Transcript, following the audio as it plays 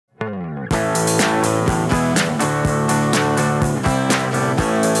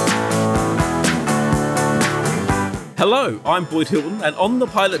Hello, I'm Boyd Hilton, and on the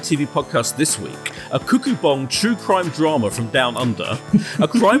Pilot TV podcast this week, a cuckoo bong true crime drama from Down Under, a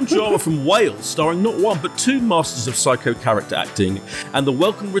crime drama from Wales starring not one but two masters of psycho character acting, and the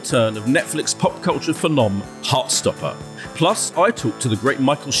welcome return of Netflix pop culture phenom Heartstopper. Plus, I talk to the great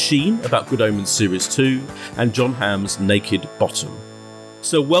Michael Sheen about Good Omens Series 2 and Jon Hamm's Naked Bottom.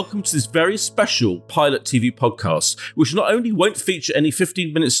 So welcome to this very special Pilot TV podcast, which not only won't feature any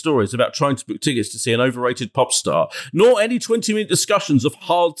 15-minute stories about trying to book tickets to see an overrated pop star, nor any 20-minute discussions of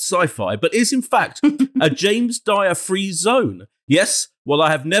hard sci-fi, but is in fact a James Dyer-free zone. Yes, while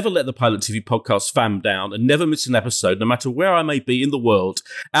I have never let the Pilot TV podcast fam down and never miss an episode, no matter where I may be in the world,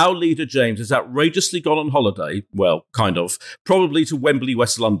 our leader James has outrageously gone on holiday, well, kind of, probably to Wembley,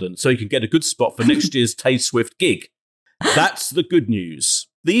 West London, so he can get a good spot for next year's Tay-Swif gig. That's the good news.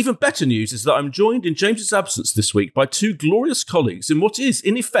 The even better news is that I'm joined in James's absence this week by two glorious colleagues in what is,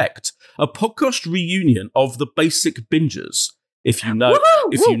 in effect, a podcast reunion of the basic bingers. If you know,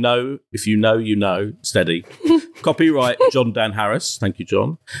 you know, steady. Copyright John Dan Harris. Thank you,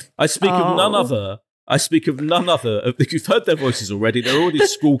 John. I speak of none other. You've heard their voices already. They're already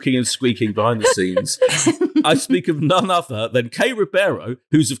squawking and squeaking behind the scenes. I speak of none other than Kay Ribeiro,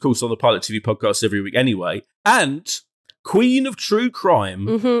 who's, of course, on the Pilot TV podcast every week anyway, and Queen of True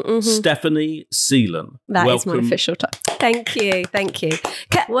Crime, Stephanie Seelan. That is my official title. Thank you.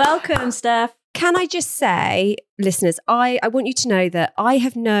 Welcome, Steph. Can I just say, listeners, I want you to know that I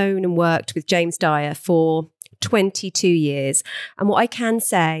have known and worked with James Dyer for 22 years. And what I can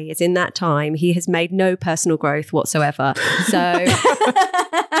say is in that time, he has made no personal growth whatsoever. So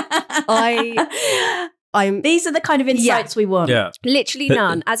These are the kind of insights we want. Yeah. Literally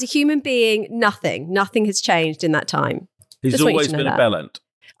none. As a human being, nothing has changed in that time. He's always been a bellend.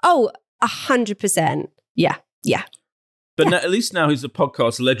 Oh, 100%. Yeah. But now, at least now he's a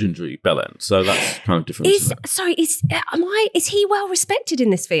podcast legendary bellend, so that's kind of different. Is he well respected in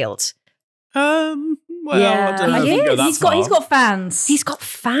this field? I don't know if we can go that far. He's got fans. He's got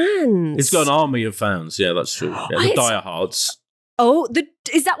fans. He's got an army of fans. Yeah, that's true. Yeah, the diehards. Oh,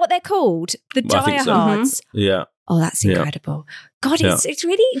 is that what they're called? The diehards. Yeah. Oh, that's incredible. God, it's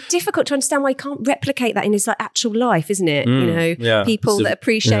really difficult to understand why he can't replicate that in his actual life, isn't it? People that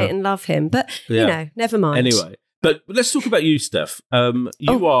appreciate and love him. But, never mind. Anyway, but let's talk about you, Steph.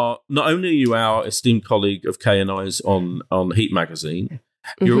 You are, not only are you our esteemed colleague of Kay and I's on Heat magazine,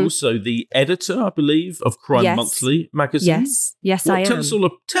 you're also the editor, I believe, of Crime Monthly magazine. Yes, I am.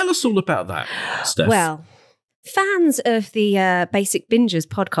 Tell us all about that, Steph. Well, fans of the Basic Bingers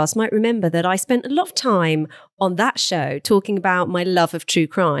podcast might remember that I spent a lot of time on that show talking about my love of true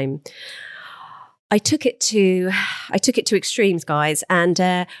crime. I took it to extremes, guys,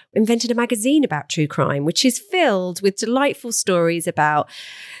 and invented a magazine about true crime, which is filled with delightful stories about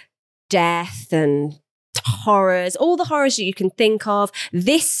death and horrors, all the horrors that you can think of.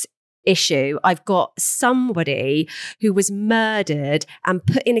 This issue, I've got somebody who was murdered and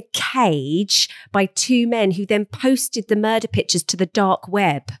put in a cage by two men who then posted the murder pictures to the dark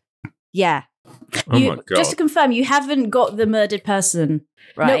web. Yeah. Oh my God. Just to confirm, you haven't got the murdered person,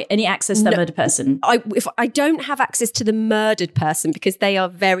 right? No, any access to the murdered person? If I don't have access to the murdered person because they are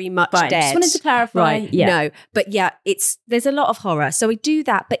very much dead. Just wanted to clarify. Right. Yeah. No, but there's a lot of horror. So we do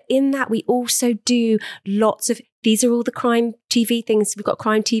that, but in that we also do lots of, these are all the crime TV things. We've got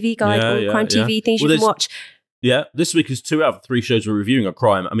Crime TV Guide, crime TV things you can watch. Yeah, this week is 2 out of 3 shows we're reviewing a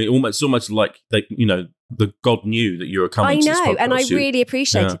crime. I mean, it's almost like the God knew that you were coming to this podcast. I know, and I really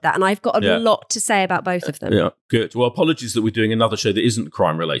appreciated that. And I've got a lot to say about both of them. Yeah, good. Well, apologies that we're doing another show that isn't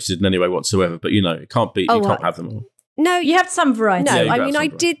crime related in any way whatsoever, but it can't be, you can't have them all. No, you have some variety. No, I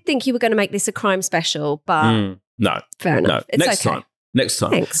did think you were going to make this a crime special, but no. Fair enough. No. It's Next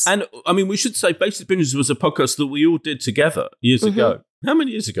time. Thanks. And I mean, we should say Basic Bingers was a podcast that we all did together years ago. How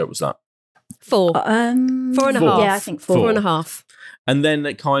many years ago was that? 4. 4.5. Yeah, I think 4. 4.5. And then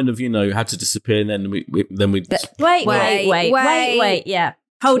it kind of, had to disappear. And then we Wait. Yeah.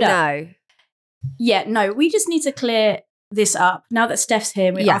 Hold up. No. Yeah, no, we just need to clear this up. Now that Steph's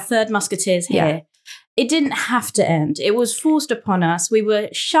here, our third musketeer's here. It didn't have to end. It was forced upon us. We were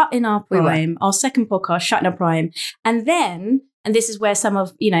shut in our prime. Our second podcast, shut in our prime. And then, and this is where some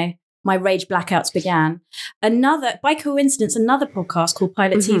of, my rage blackouts began. By coincidence, another podcast called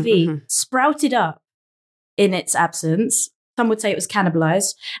Pilot TV sprouted up in its absence. Some would say it was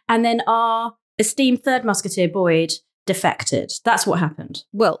cannibalized. And then our esteemed third musketeer, Boyd, defected. That's what happened.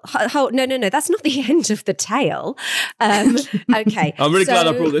 Well, no. That's not the end of the tale. Okay. I'm really glad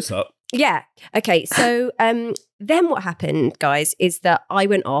I brought this up. Yeah. Okay. So then what happened, guys, is that I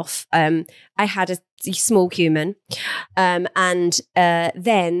went off. I had a small human. And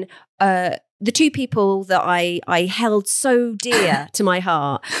then the two people that I held so dear to my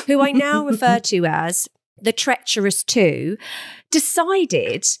heart, who I now refer to as the treacherous two,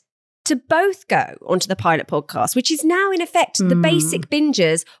 decided to both go onto the pilot podcast, which is now in effect the basic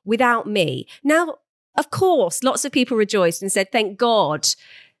bingers without me. Now, of course, lots of people rejoiced and said, thank God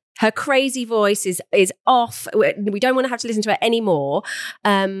her crazy voice is off. We don't want to have to listen to her anymore.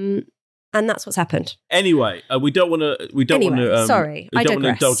 And that's what's happened. Anyway, we don't want to. Sorry, I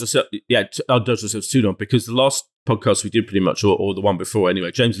digress. Indulge ourselves too long, because the last podcast we did pretty much, or the one before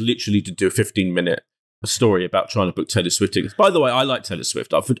anyway, James literally did do a 15-minute story about trying to book Taylor Swift tickets. By the way, I like Taylor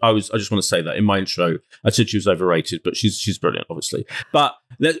Swift. I just want to say that in my intro, I said she was overrated, but she's brilliant, obviously. But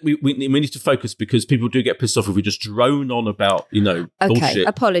we need to focus, because people do get pissed off if we just drone on about bullshit.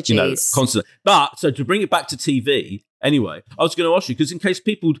 Apologies, constantly. But so to bring it back to TV. Anyway, I was going to ask you, because in case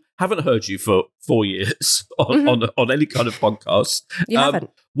people haven't heard you for 4 years on any kind of podcast, you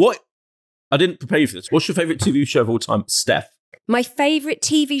haven't. I didn't prepare you for this. What's your favourite TV show of all time, Steph? My favourite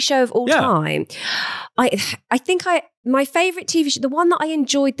TV show of all time. I think my favourite TV show, the one that I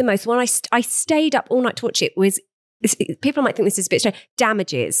enjoyed the most, the one I stayed up all night to watch it, was, people might think this is a bit strange,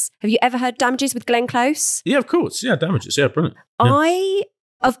 Damages. Have you ever heard Damages with Glenn Close? Yeah, of course. Yeah, Damages. Yeah, brilliant. Yeah.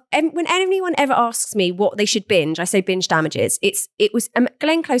 When anyone ever asks me what they should binge, I say binge Damages. It was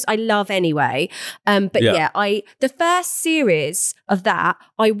Glenn Close. I love anyway, but the first series of that,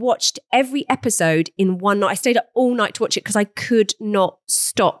 I watched every episode in one night. I stayed up all night to watch it because I could not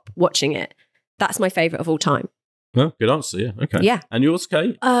stop watching it. That's my favourite of all time. Well, good answer. Yeah. Okay. Yeah. And yours,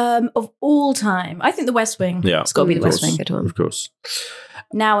 Kate? Of all time, I think The West Wing. Yeah, it's got to be The West Wing. Good one. Of course.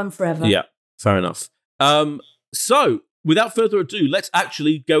 Now and forever. Yeah. Fair enough. So, without further ado, let's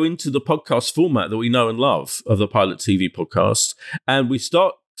actually go into the podcast format that we know and love of the Pilot TV podcast. And we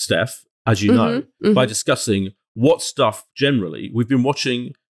start, Steph, as you know, by discussing what stuff generally we've been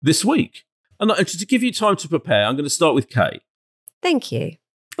watching this week. And to give you time to prepare, I'm going to start with Kate. Thank you.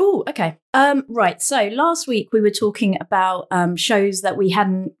 Oh, okay. Right. So last week we were talking about shows that we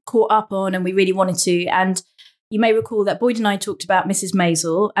hadn't caught up on and we really wanted to. And you may recall that Boyd and I talked about Mrs.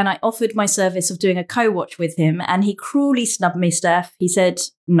 Maisel, and I offered my service of doing a co-watch with him, and he cruelly snubbed me, Steph. He said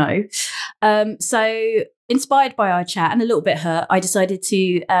no. So inspired by our chat and a little bit hurt, I decided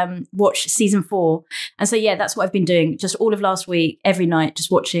to watch season 4. And so, yeah, that's what I've been doing just all of last week, every night,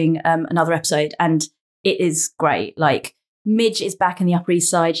 just watching another episode. And it is great. Like, Midge is back in the Upper East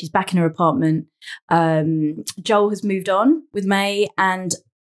Side. She's back in her apartment. Joel has moved on with May, and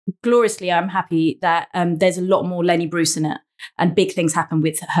gloriously, I'm happy that there's a lot more Lenny Bruce in it, and big things happen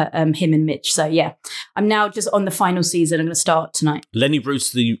with her, him and Mitch. So yeah, I'm now just on the final season. I'm going to start tonight. Lenny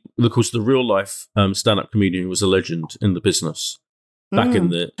Bruce, the real life stand-up comedian, who was a legend in the business back in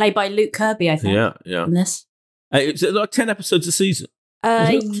the played by Luke Kirby, I think. Yeah. In this, it's like 10 episodes a season.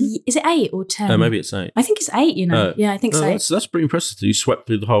 Is it 8 or 10? Maybe it's 8. I think it's 8. Yeah, I think so. That's pretty impressive that you swept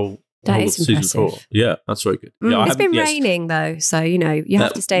through the whole. That is season impressive. 4. Yeah, that's very good. Yeah, it's been raining though, so you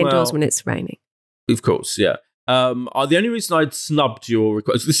have to stay indoors when it's raining. Of course, yeah. The only reason I'd snubbed your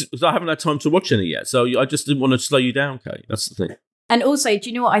request is I haven't had time to watch any yet, so I just didn't want to slow you down, Kate. That's the thing. And also, do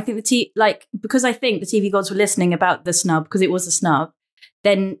you know what I think? Because I think the TV gods were listening about the snub, because it was a snub.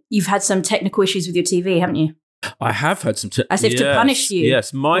 Then you've had some technical issues with your TV, haven't you? I have had some. As if to punish you.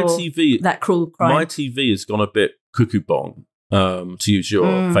 Yes, my TV. That cruel crime. My TV has gone a bit cuckoo bong. To use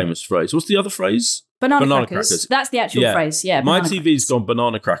your famous phrase. What's the other phrase? Banana crackers. That's the actual phrase. Yeah. My TV's gone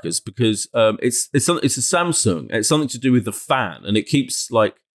banana crackers because it's a Samsung. It's something to do with the fan, and it keeps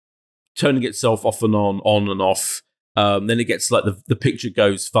like turning itself off and on and off. Then it gets like the picture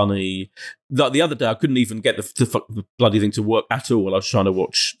goes funny. Like the other day, I couldn't even get the bloody thing to work at all while I was trying to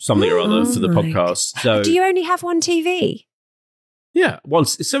watch something or other for the podcast. So, do you only have one TV? Yeah,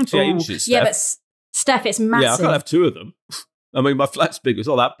 once it's 78 inches. Yeah, but Steph, it's massive. Yeah, I can't have 2 of them. I mean, my flat's big. It's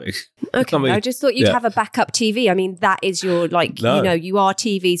not that big. Okay, I just thought you'd have a backup TV. I mean, that is your, you are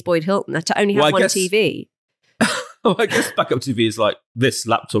TV's Boyd Hilton. To only have one TV. Well, I guess backup TV is like this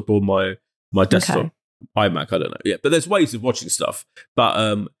laptop or my desktop iMac. I don't know. Yeah, but there's ways of watching stuff. But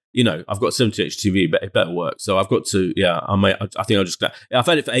I've got 70-inch TV, but it better work. So I've got to. Yeah, I think I'll just. I've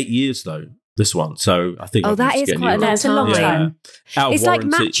had it for 8 years though. This one, so I think. Oh, that is quite a long time. It's like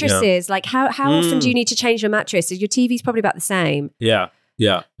mattresses. Like how often do you need to change your mattress? Your TV's probably about the same. Yeah,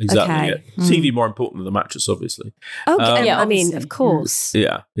 exactly. Okay. Yeah. TV more important than the mattress, obviously. Okay, I mean, of course.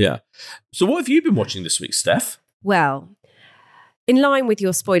 Yeah. So, what have you been watching this week, Steph? Well, in line with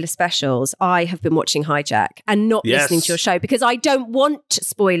your spoiler specials, I have been watching Hijack and not listening to your show because I don't want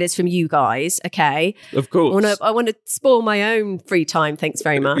spoilers from you guys, okay? Of course. I want to spoil my own free time, thanks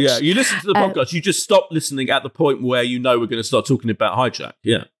very much. Yeah, you listen to the podcast, you just stop listening at the point where we're going to start talking about Hijack,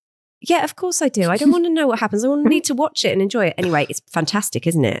 yeah. Yeah, of course I do. I don't want to know what happens. I need to watch it and enjoy it. Anyway, it's fantastic,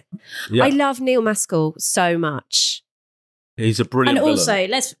 isn't it? Yeah. I love Neil Maskell so much. He's a brilliant villain. And also,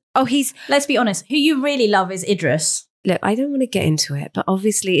 let's be honest, who you really love is Idris. Look, I don't want to get into it, but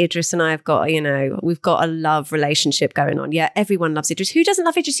obviously Idris and I have got, we've got a love relationship going on. Yeah, everyone loves Idris. Who doesn't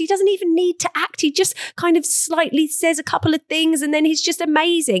love Idris? He doesn't even need to act. He just kind of slightly says a couple of things and then he's just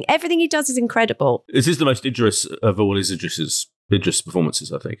amazing. Everything he does is incredible. This is the most Idris of all his Idris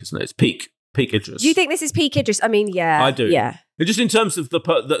performances, I think, isn't it? It's peak Idris. Do you think this is peak Idris? I mean, yeah. I do. Yeah. Just in terms of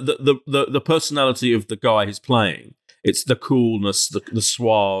the personality of the guy he's playing, it's the coolness, the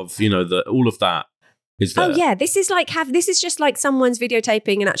suave, all of that. Oh yeah, this is just like someone's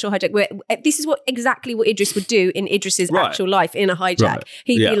videotaping an actual hijack. This is exactly what Idris would do in Idris's actual life in a hijack. Right.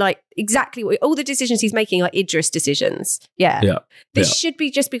 He'd be like exactly all the decisions he's making are Idris decisions. Yeah. This should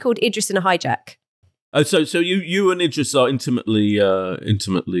be called Idris in a hijack. Oh, so you and Idris are intimately.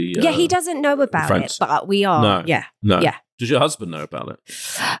 Yeah, he doesn't know about friends. It, but we are. No, yeah, no. Yeah. Does your husband know about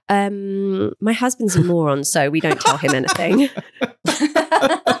it? My husband's a moron, so we don't tell him anything.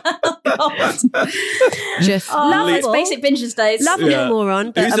 Just lovable. Basic binges days. Lovable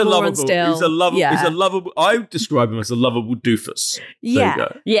moron, but he's a moron still. He's a lovable. I describe him as a lovable doofus. Yeah.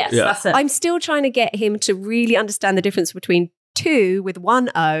 Yes, that's it. I'm still trying to get him to really understand the difference between 2 with 1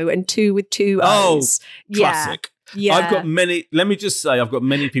 O and 2 with 2 O's. Classic. Yeah. Let me just say, I've got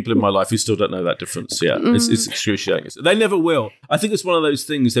many people in my life who still don't know that difference. Yeah, it's excruciating. They never will. I think it's one of those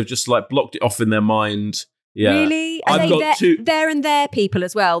things they've just like blocked it off in their mind. Yeah. Really? I've got there and there people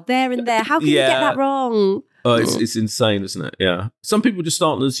as well. There and there. How can you get that wrong? Oh, it's insane, isn't it? Yeah. Some people just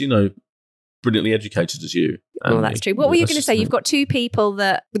aren't as, brilliantly educated as you. Well, that's true. What were you going to say? You've got 2 people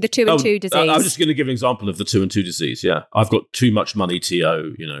with the 2 and 2 disease. I'm just going to give an example of the 2 and 2 disease. Yeah. I've got too much money,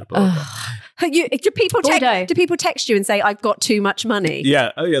 TO, Do people text you and say, I've got too much money?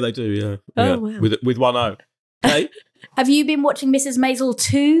 Yeah. Oh, yeah, they do. Yeah. Oh, wow. With 1 O. Hey? Have you been watching Mrs. Maisel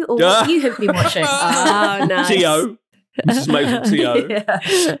 2 or what you have been watching? Oh, nice. TO. Mrs. Maisel TO.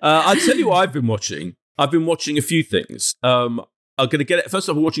 Yeah. I'll tell you what I've been watching. I've been watching a few things. I'm going to get it. First,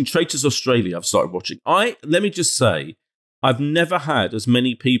 I'm watching Traitors Australia. I've started watching. Let me just say, I've never had as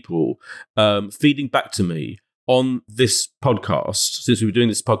many people feeding back to me on this podcast, since we were doing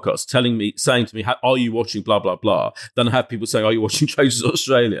this podcast, saying to me, are you watching blah, blah, blah, then I have people saying, are you watching Traitors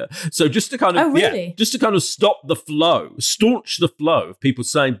Australia? So just to kind of stop the flow, staunch the flow of people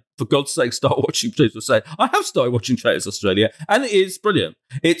saying, for God's sake, start watching Traitors Australia. I have started watching Traitors Australia, and it is brilliant.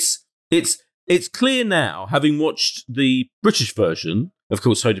 It's clear now, having watched the British version, of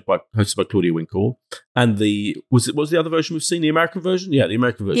course, hosted by Claudia Winkle, and what was the other version we've seen? The American version? Yeah, the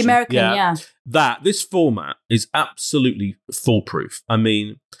American version. The American, yeah. This format is absolutely foolproof. I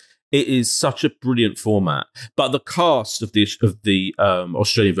mean, it is such a brilliant format, but the cast of the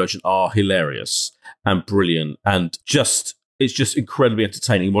Australian version are hilarious and brilliant, and it's just incredibly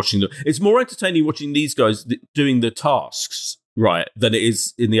entertaining watching them. It's more entertaining watching these guys doing the tasks, right, than it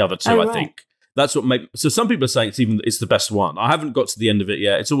is in the other 2, I think. That's what so some people are saying it's the best one. I haven't got to the end of it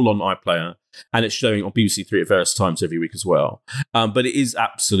yet. It's all on iPlayer and it's showing on BBC 3 at various times every week as well. But it is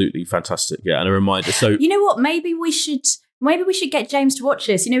absolutely fantastic. Yeah, and a reminder. So you know what? Maybe we should get James to watch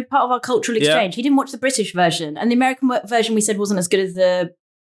this. Part of our cultural exchange. He didn't watch the British version, and the American version we said wasn't as good as the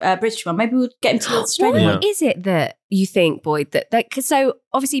British one. Maybe we'll get him to the Australian one. What is it that you think, Boyd, that so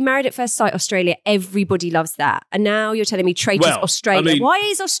obviously Married at First Sight Australia, everybody loves that. And now you're telling me Traitors Australia. I mean, why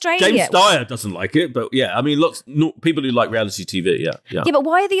is Australia? James Dyer doesn't like it, but yeah, I mean, lots people who like reality TV, yeah. Yeah, but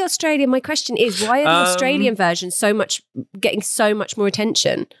why are the Australian, my question is, why are the Australian versions getting so much more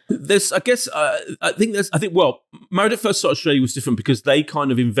attention? I think Married at First Sight Australia was different because they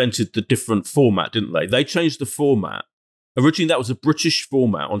kind of invented the different format, didn't they? They changed the format. Originally, that was a British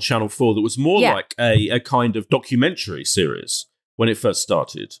format on Channel 4 that was more like a kind of documentary series when it first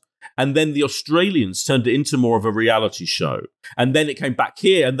started. And then the Australians turned it into more of a reality show. And then it came back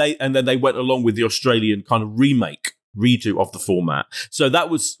here, and then they went along with the Australian kind of redo of the format. So that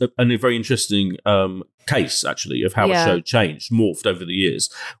was a very interesting case, actually, of how a show changed, morphed over the years.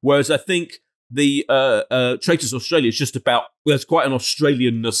 Whereas I think the Traitors Australia is just about, there's quite an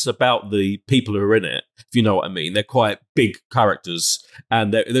Australianness about the people who are in it, if you know what I mean. They're quite big characters,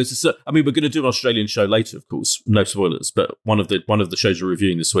 and we're going to do an Australian show later, of course, no spoilers, but one of the shows we're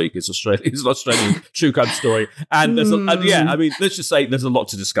reviewing this week is an Australian true crime story, and let's just say there's a lot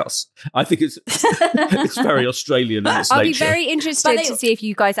to discuss. I think it's very Australian in its nature. I'll be very interested to see if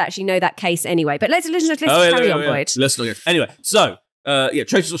you guys actually know that case anyway, but let's carry on, Boyd. Let's look at it. Anyway, so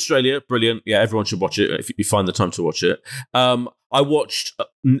Traitors Australia, brilliant. Yeah, everyone should watch it if you find the time to watch it. I watched,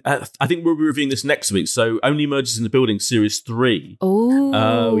 I think we'll be reviewing this next week, so Only Murders in the Building, Series 3.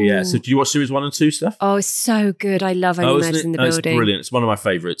 Oh, yeah. So do you watch Series 1 and 2, Steph? Oh, it's so good. I love Only Murders in the Building. It's brilliant. It's one of my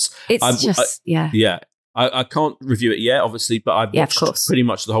favourites. Yeah. I can't review it yet, obviously, but I've watched pretty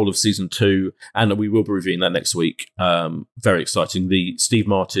much the whole of season 2, and we will be reviewing that next week. Very exciting. The Steve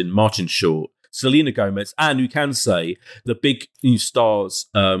Martin short, Selena Gomez, and you can say the big new stars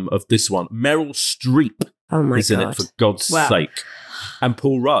of this one, Meryl Streep is in it, for God's sake. And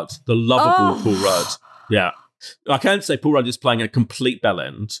Paul Rudd, the lovable Paul Rudd. Yeah. I can say Paul Rudd is playing a complete bell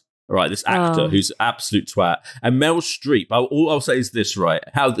end. Right, this actor who's absolute twat. And Meryl Streep, all I'll say is this, right?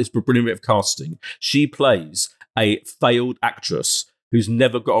 How this brilliant bit of casting. She plays a failed actress who's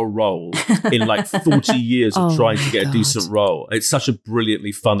never got a role in like 40 years of trying to get a decent role. It's such a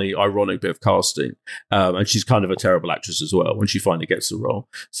brilliantly funny, ironic bit of casting. And she's kind of a terrible actress as well when she finally gets a role.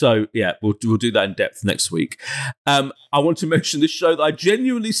 So yeah, we'll do that in depth next week. I want to mention this show that I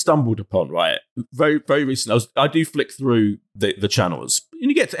genuinely stumbled upon, right? Very, very recent. I do flick through the channels. And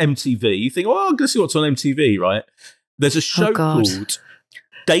you get to MTV, you think, I'm going to see what's on MTV, right? There's a show called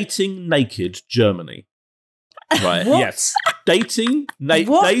Dating Naked Germany. Right. Yes. Dating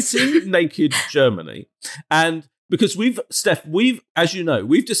Naked Germany. And because Steph, as you know,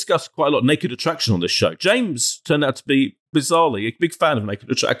 we've discussed quite a lot of Naked Attraction on this show. James turned out to be, bizarrely, a big fan of Naked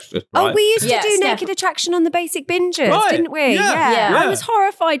Attraction. Right? Oh, we used to do Naked Attraction on the Basic Bingers, didn't we? Yeah. I was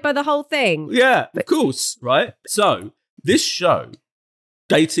horrified by the whole thing. Yeah, of course, right? So, this show,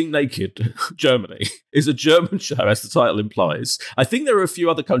 Dating Naked Germany, is a German show, as the title implies. I think there are a few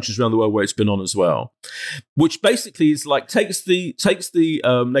other countries around the world where it's been on as well, which basically is like takes the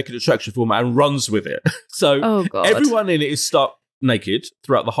Naked Attraction format and runs with it. So everyone in it is stuck naked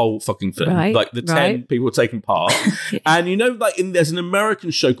throughout the whole fucking thing. Like the 10 people taking part. And you know, like there's an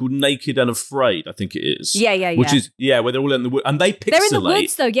American show called Naked and Afraid, I think it is. Yeah. Which is, where they're all in the woods. And they pixelate. They're in the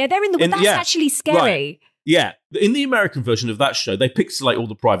woods, though. Yeah, they're in the woods. That's actually scary. Right. Yeah, in the American version of that show, they pixelate all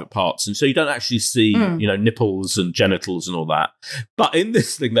the private parts, and so you don't actually see, nipples and genitals and all that. But in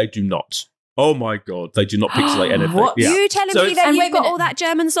this thing, they do not. Oh my God, they do not pixelate anything. What? Yeah. You telling me that you've got all that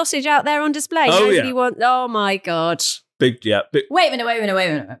German sausage out there on display? Oh my God. Wait a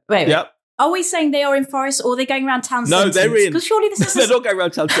minute. Yeah. Are we saying they are in forests, or are they going around town centres? No, they're in. Because surely this is... They're not going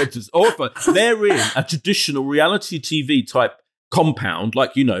around town centres. They're in a traditional reality TV type compound,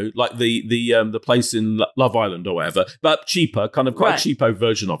 like like the place in Love Island or whatever, but cheaper, kind of quite a cheapo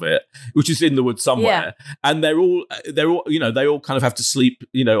version of it, which is in the woods somewhere. Yeah. And they're all they all kind of have to sleep,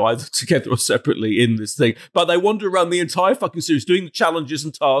 either together or separately in this thing. But they wander around the entire fucking series doing the challenges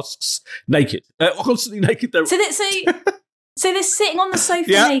and tasks naked, constantly naked. So they're sitting on the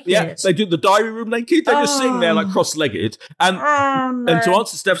sofa naked? Yeah, they do the diary room naked. They're just sitting there like cross-legged. And to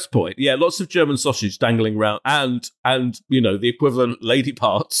answer Steph's point, lots of German sausage dangling around and the equivalent lady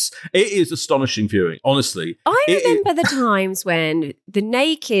parts. It is astonishing viewing, honestly. I remember the times when the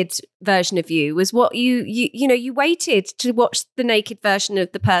naked version of you was what you waited to watch the naked version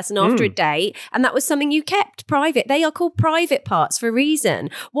of the person after a date, and that was something you kept private. They are called private parts for a reason.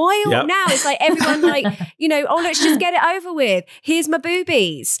 Why now it's like everyone let's just get it over with. Here's my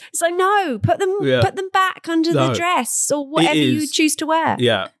boobies. It's like, no, put them back under the dress or whatever you choose to wear.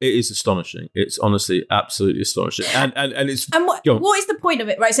 Yeah, it is astonishing. It's honestly absolutely astonishing. And it's what is the point of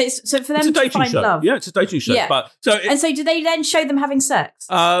it, right? So for them to find love. Yeah, it's a dating show. Yeah. So do they then show them having sex?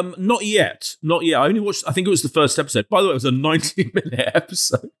 Not yet. I only watched, I think it was the first episode. By the way, it was a 90-minute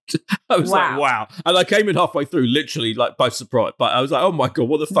episode. I was like, wow. And I came in halfway through, literally like by surprise. But I was like, oh my God,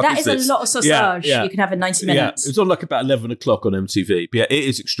 what the fuck is this? That is a lot of sausage you can have in 90 minutes. Yeah, it was on like about 11 o'clock on MTV. But yeah, it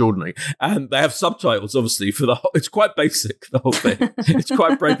is extraordinary. And they have subtitles, obviously, for the whole, it's quite basic, the whole thing. It's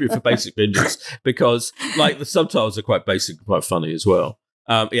quite appropriate for basic binges because like the subtitles are quite basic and quite funny as well.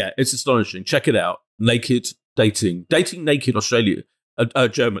 It's astonishing. Check it out. Naked Dating Naked Australia.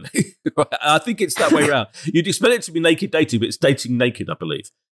 Germany. I think it's that way around. You'd expect it to be naked dating, but it's dating naked, I believe.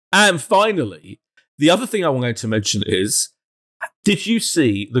 And finally, the other thing I wanted to mention is, did you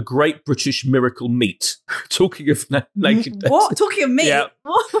see the Great British Miracle Meat? Talking of naked dating. What? Talking of meat? Yeah.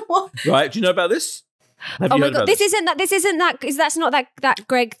 What? Right. Do you know about this? Oh my God, this isn't that, because that's not that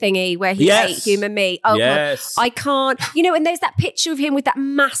Greg thingy where he ate human meat. Oh yes. God, I can't. And there's that picture of him with that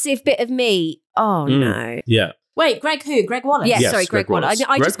massive bit of meat. Oh no. Yeah. Wait, Greg who? Greg Wallace? Yes, sorry, Greg Wallace.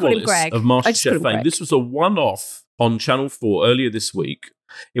 I just call him Greg. Of MasterChef fame. This was a one-off on Channel 4 earlier this week.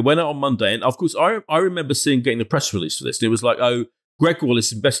 It went out on Monday. And of course, I remember getting the press release for this. And it was like, Greg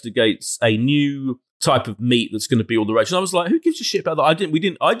Wallace investigates a new type of meat that's going to be all the rage. And I was like, who gives a shit about that? I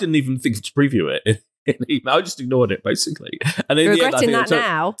didn't even think to preview it I just ignored it, basically. And You're regretting that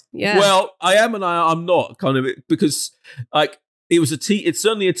now. Yeah. Well, I am and I'm not, kind of, because like it's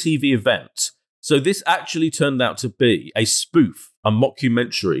certainly a TV event. So this actually turned out to be a spoof, a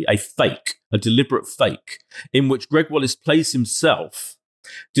mockumentary, a deliberate fake, in which Greg Wallace plays himself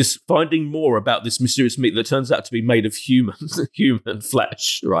just finding more about this mysterious meat that turns out to be made of human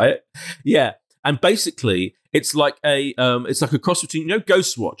flesh, right? Yeah. And basically, it's like a cross between,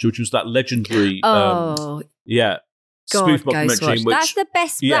 Ghostwatch, which was that legendary spoof documentary. That's the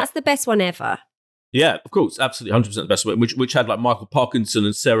best. Yeah. That's the best one ever. Yeah, of course, absolutely, 100% the best one. Which had like Michael Parkinson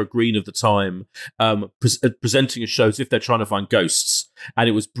and Sarah Green of the time presenting a show as if they're trying to find ghosts, and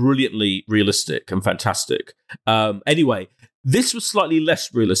it was brilliantly realistic and fantastic. Anyway, this was slightly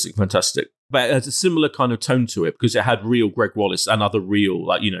less realistic, fantastic, but it has a similar kind of tone to it because it had real Greg Wallace and other real,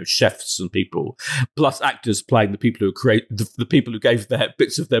 chefs and people, plus actors playing the people who create the people who gave their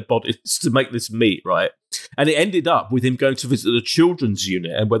bits of their bodies to make this meat, right? And it ended up with him going to visit the children's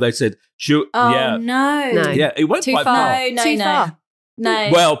unit, and where they said, no, yeah, it went too quite far. No.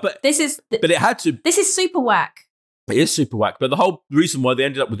 Well, but it had to. This is super whack. It is super whack, but the whole reason why they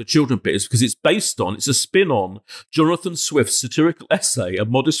ended up with the children bit is because it's a spin on Jonathan Swift's satirical essay, A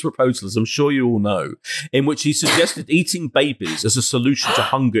Modest Proposal, as I'm sure you all know, in which he suggested eating babies as a solution to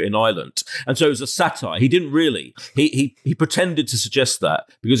hunger in Ireland. And so it was a satire. He didn't really. He pretended to suggest that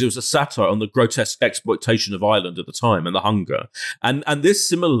because it was a satire on the grotesque exploitation of Ireland at the time and the hunger. And this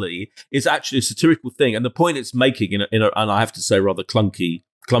similarly is actually a satirical thing. And the point it's making in a and I have to say rather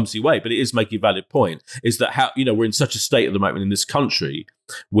clumsy way, but it is making a valid point, is that how we're in such a state at the moment in this country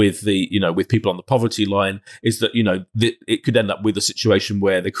with with people on the poverty line, is that it could end up with a situation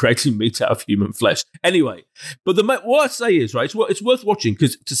where they're creating meat out of human flesh. Anyway, but what I say is, right, it's worth watching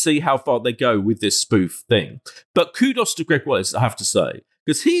to see how far they go with this spoof thing. But kudos to Greg Wallace, I have to say,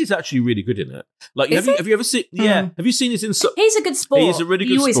 because he is actually really good in it. Like, have you ever seen? Yeah, have you seen his inside? He's a good sport. He's a really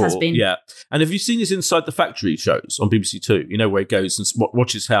good sport. He always has been. Yeah, and have you seen his Inside the Factory shows on BBC Two? Where he goes and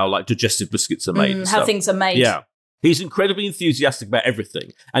watches how like digestive biscuits are made, and how things are made. Yeah. He's incredibly enthusiastic about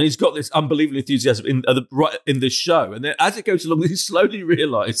everything, and he's got this unbelievable enthusiasm in this show. And then, as it goes along, he slowly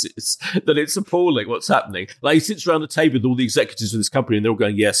realizes that it's appalling what's happening. Like, he sits around the table with all the executives of this company, and they're all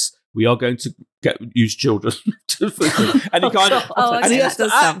going, "Yes, we are going to use children." And he kind of, and he has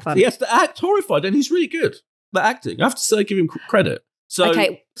to act horrified, and he's really good at acting. I have to say, give him credit. So,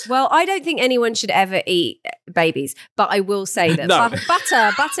 okay, well, I don't think anyone should ever eat babies, but I will say that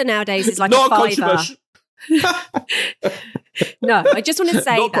butter nowadays is like not a $5. No, I just want to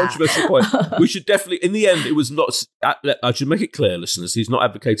say not controversial point. We should definitely, in the end, it was not. I should make it clear, listeners, he's not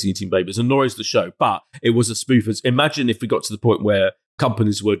advocating eating babies, and nor is the show. But it was a spoof. Imagine if we got to the point where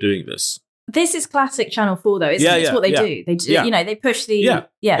companies were doing this. This is classic Channel 4, though, isn't it? It's what they do. They do. They push the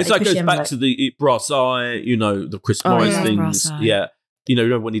It's like it goes back to the Brass Eye, the Chris Morris things. Yeah,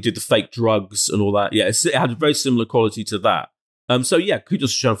 remember when he did the fake drugs and all that. Yeah, it had a very similar quality to that. So yeah,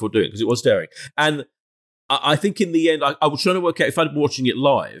 kudos to Channel 4 doing it because it was daring. And I think in the end, I was trying to work out if I'd been watching it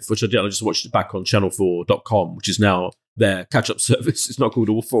live, which I did. I just watched it back on channel4.com, which is now their catch-up service. It's not called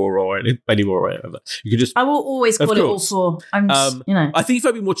All 4 or anymore or whatever. You can just. I will always call it All 4. I think if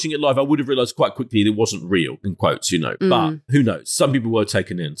I'd been watching it live, I would have realised quite quickly it wasn't real, in quotes, But who knows? Some people were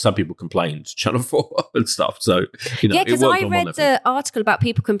taken in. Some people complained, Channel 4 and stuff. So, yeah, because I read the article about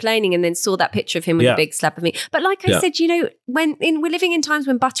people complaining and then saw that picture of him with a big slab of meat. But like I said, we're living in times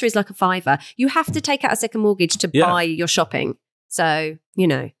when butter is like a $5. You have to take out a second mortgage to buy your shopping. So,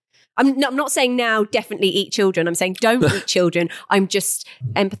 I'm not saying now definitely eat children. I'm saying don't eat children. I'm just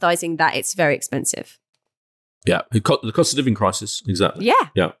empathizing that it's very expensive. Yeah, the cost of living crisis. Exactly.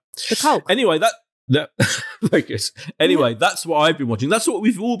 Yeah. The coke. Anyway, that very good. Anyway, that's what I've been watching. That's what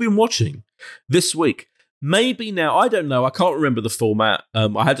we've all been watching this week. Maybe now, I don't know. I can't remember the format.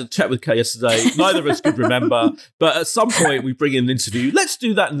 I had a chat with Kay yesterday. Neither of us could remember. But at some point, we bring in an interview. Let's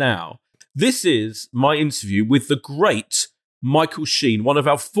do that now. This is my interview with the great Michael Sheen, one of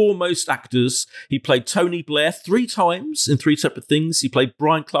our foremost actors. He played Tony Blair 3 times in 3 separate things. He played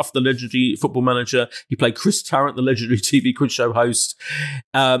Brian Clough, the legendary football manager. He played Chris Tarrant, the legendary TV quiz show host.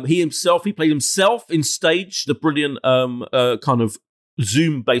 He played himself in Stage, the brilliant kind of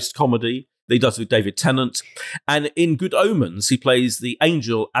Zoom-based comedy that he does with David Tennant. And in Good Omens, he plays the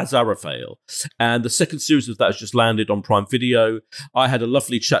angel Aziraphale. And the second series of that has just landed on Prime Video. I had a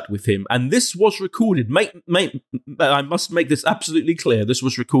lovely chat with him. And this was recorded. I must make this absolutely clear. This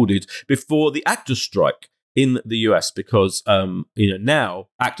was recorded before the actors' strike in the US because, now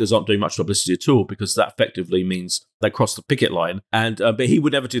actors aren't doing much publicity at all because that effectively means they cross the picket line. And but he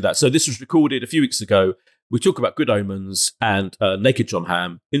would never do that. So this was recorded a few weeks ago. We talk about Good Omens and Naked Jon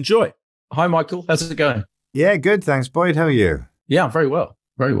Hamm. Enjoy. Hi, Michael. How's it going? Yeah, good. Thanks, Boyd. How are you? Yeah, very well.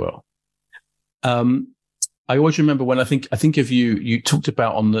 Very well. I always remember when I think of you talked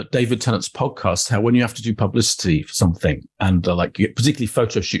about on the David Tennant's podcast, how when you have to do publicity for something and particularly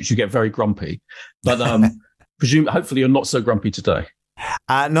photo shoots, you get very grumpy. But hopefully you're not so grumpy today.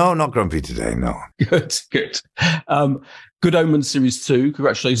 No, not grumpy today, no. Good. Good Omens Series 2.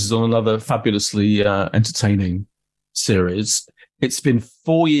 Congratulations on another fabulously entertaining series. It's been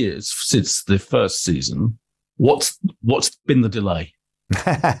 4 years since the first season. What's been the delay?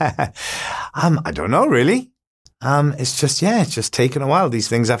 I don't know, really. It's just taken a while. These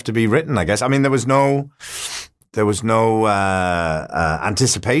things have to be written, I guess. I mean, there was no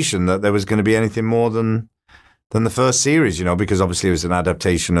anticipation that there was going to be anything more than the first series, because obviously it was an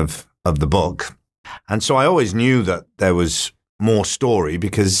adaptation of the book. And so I always knew that there was more story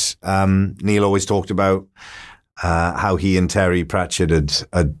because Neil always talked about how he and Terry Pratchett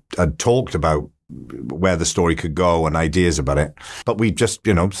had talked about where the story could go and ideas about it. But we just,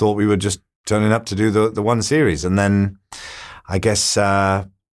 thought we were just turning up to do the one series. And then I guess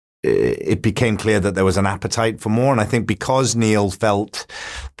it became clear that there was an appetite for more. And I think because Neil felt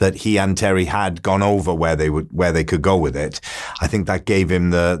that he and Terry had gone over where they could go with it, I think that gave him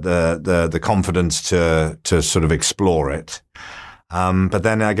the confidence to sort of explore it. But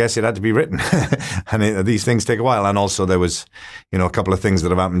then I guess it had to be written, and these things take a while. And also there was, a couple of things that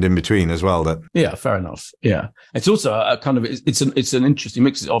have happened in between as well. Yeah, fair enough. Yeah, it's also a kind of it's an interesting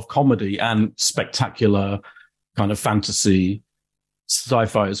mix of comedy and spectacular kind of fantasy,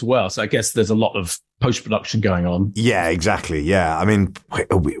 sci-fi as well. So I guess there's a lot of post-production going on. Yeah, exactly. Yeah, I mean,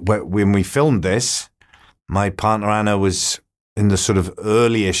 when we filmed this, my partner Anna was in the sort of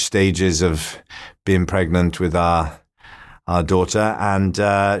early-ish stages of being pregnant with our daughter,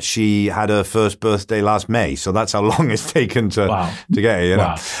 and she had her first birthday last May, so that's how long it's taken to get here.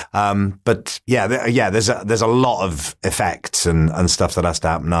 Wow. But there's a lot of effects and stuff that has to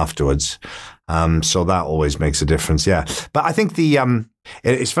happen afterwards. So that always makes a difference. Yeah, but I think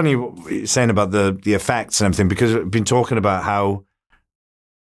it's funny what you're saying about the effects and everything, because we've been talking about how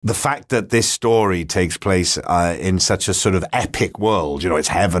the fact that this story takes place in such a sort of epic world, it's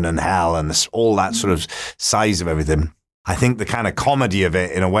heaven and hell and all that sort of size of everything. I think the kind of comedy of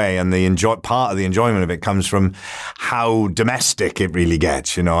it, in a way, and part of the enjoyment of it comes from how domestic it really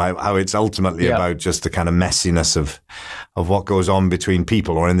gets. How it's ultimately about just the kind of messiness of what goes on between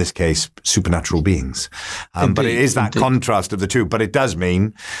people, or in this case, supernatural beings. But it is that contrast of the two. But it does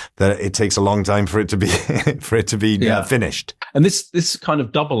mean that it takes a long time for it to be finished. And this kind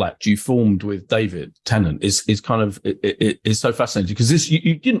of double act you formed with David Tennant is kind of it is so fascinating, because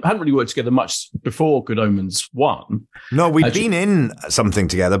you hadn't really worked together much before Good Omens 1. No, we'd been in something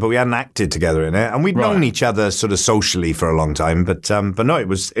together, but we hadn't acted together in it, and we'd known each other sort of socially for a long time. But no, it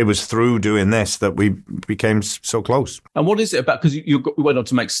was through doing this that we became so close. And what is it about? Because you went on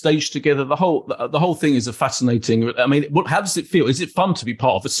to make stage together. The whole thing is a fascinating. I mean, how does it feel? Is it fun to be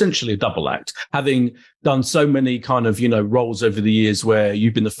part of essentially a double act, having done so many kind of roles over the years where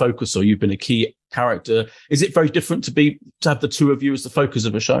you've been the focus or you've been a key character? Is it very different to have the two of you as the focus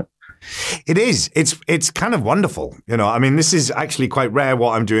of a show? It is. It's kind of wonderful. I mean, this is actually quite rare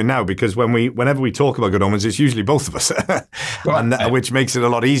what I'm doing now, because whenever we talk about Good Omens, it's usually both of us, which makes it a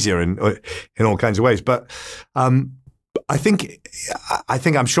lot easier in all kinds of ways. But I think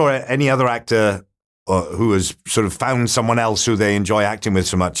I'm sure any other actor who has sort of found someone else who they enjoy acting with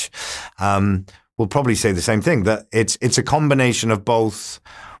so much will probably say the same thing, that it's a combination of both.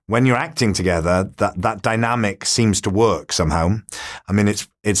 When you're acting together, that dynamic seems to work somehow. I mean,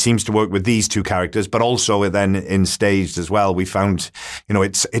 it seems to work with these two characters, but also then in staged as well. We found,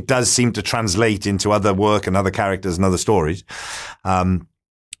 it does seem to translate into other work and other characters and other stories.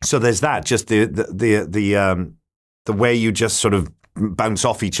 So there's that, just the way you just sort of bounce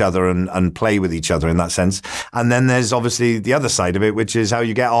off each other and play with each other in that sense. And then there's obviously the other side of it, which is how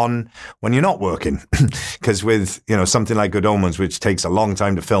you get on when you're not working. Because with, something like Good Omens, which takes a long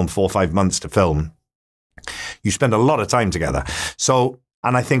time to film, 4 or 5 months to film, you spend a lot of time together. So,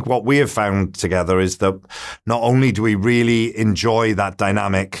 and I think what we have found together is that not only do we really enjoy that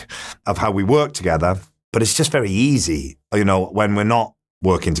dynamic of how we work together, but it's just very easy, when we're not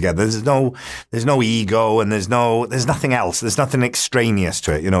working together. There's no ego, and there's nothing else. There's nothing extraneous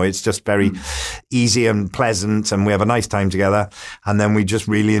to it. It's just very easy and pleasant, and we have a nice time together. And then we just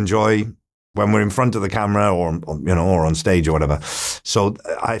really enjoy when we're in front of the camera or on stage or whatever. So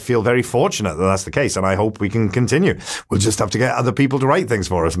I feel very fortunate that that's the case, and I hope we can continue. We'll just have to get other people to write things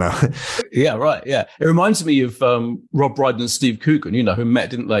for us now. Yeah, right. Yeah. It reminds me of Rob Brydon and Steve Coogan, who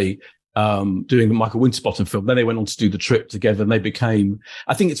met, didn't they, doing the Michael Winterbottom film. Then they went on to do The Trip together, and they became,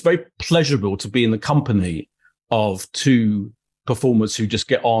 I think it's very pleasurable to be in the company of two performers who just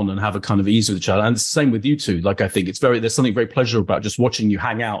get on and have a kind of ease with each other. And it's the same with you two. Like, I think there's something very pleasurable about just watching you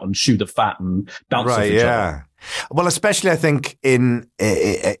hang out and shoot the fat and bounce off each other. Well, especially I think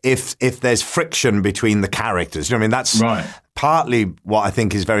if there's friction between the characters, you know what I mean? That's partly what I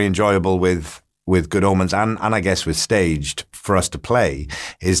think is very enjoyable with Good Omens and I guess with Staged for us to play,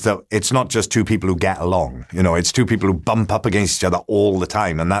 is that it's not just two people who get along, you know, it's two people who bump up against each other all the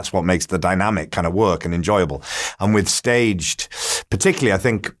time. And that's what makes the dynamic kind of work and enjoyable. And with Staged, particularly, I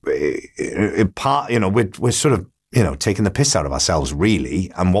think we're sort of, you know, taking the piss out of ourselves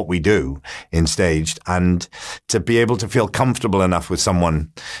really and what we do in Staged, and to be able to feel comfortable enough with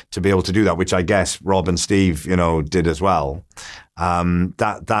someone to be able to do that, which I guess Rob and Steve, you know, did as well.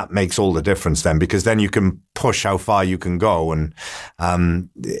 That makes all the difference then, because then you can push how far you can go. And,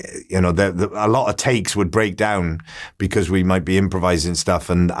 you know, a lot of takes would break down because we might be improvising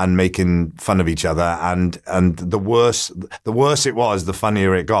stuff and making fun of each other. And the worse it was, the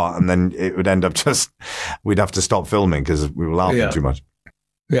funnier it got. And then it would end up we'd have to stop filming because we were laughing too much.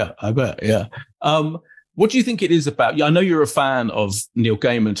 Yeah, I bet. Yeah. What do you think it is about? I know you're a fan of Neil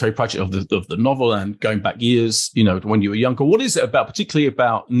Gaiman and Terry Pratchett of the novel, and going back years, you know, when you were younger. What is it about, particularly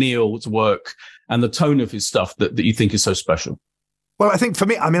about Neil's work and the tone of his stuff, that you think is so special? Well, I think for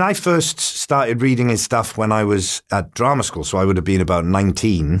me, I mean, I first started reading his stuff when I was at drama school, so I would have been about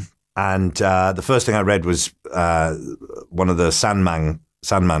 19. And the first thing I read was one of the Sandman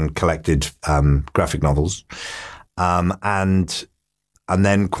collected graphic novels, and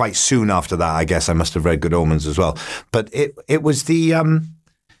then quite soon after that, I guess I must have read Good Omens as well. But it was the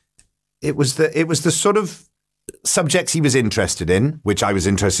sort of subjects he was interested in, which I was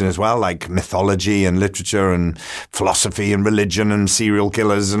interested in as well, like mythology and literature and philosophy and religion and serial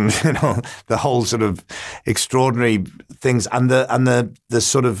killers and, you know, the whole sort of extraordinary things and the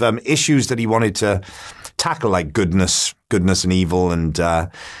sort of issues that he wanted to tackle, like goodness and evil, and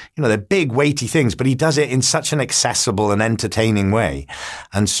you know, they're big, weighty things, but he does it in such an accessible and entertaining way.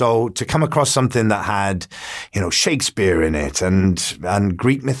 And so to come across something that had, you know, Shakespeare in it and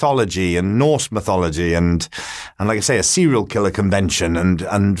Greek mythology and Norse mythology and like I say, a serial killer convention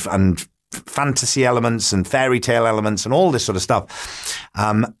and fantasy elements and fairy tale elements and all this sort of stuff.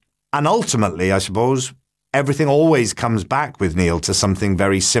 And ultimately, I suppose, everything always comes back with Neil to something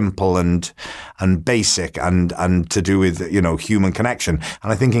very simple and basic and to do with, you know, human connection.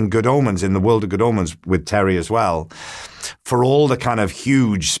 And I think in Good Omens, in the world of Good Omens with Terry as well, for all the kind of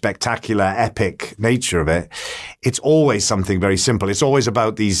huge, spectacular, epic nature of it, it's always something very simple. It's always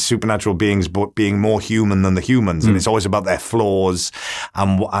about these supernatural beings being more human than the humans. And it's always about their flaws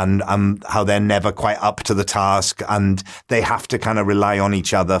and how they're never quite up to the task and they have to kind of rely on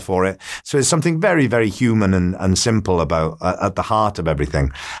each other for it. So it's something very, very human and simple about at the heart of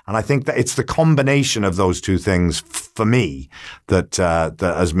everything. And I think that it's the combination of those two things for me that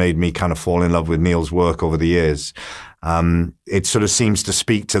has made me kind of fall in love with Neil's work over the years. It sort of seems to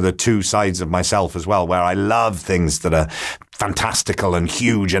speak to the two sides of myself as well, where I love things that are fantastical and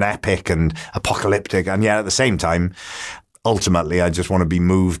huge and epic and apocalyptic. And yet at the same time, ultimately, I just want to be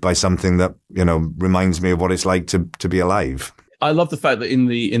moved by something that, you know, reminds me of what it's like to be alive. I love the fact that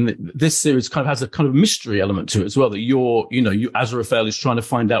in this series kind of has a kind of mystery element to it as well, that you Azrael is trying to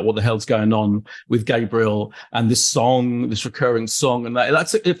find out what the hell's going on with Gabriel and this recurring song, and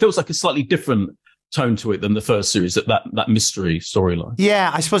it feels like a slightly different tone to it than the first series, that mystery storyline.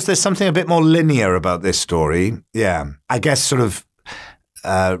 Yeah, I suppose there's something a bit more linear about this story. Yeah, I guess sort of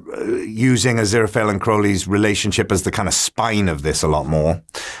using Aziraphale and Crowley's relationship as the kind of spine of this a lot more,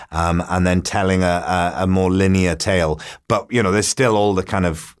 and then telling a more linear tale. But, you know, there's still all the kind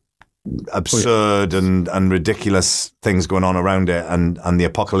of absurd and ridiculous things going on around it and the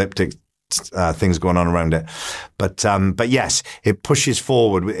apocalyptic things going on around it. But yes, it pushes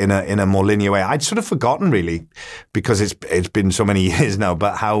forward in a more linear way. I'd sort of forgotten really, because it's been so many years now,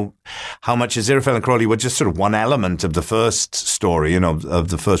 but how much Aziraphale and Crowley were just sort of one element of the first story, you know, of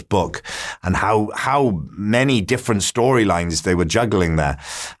the first book, and how many different storylines they were juggling there.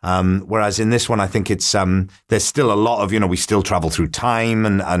 Whereas in this one, I think it's there's still a lot of, you know, we still travel through time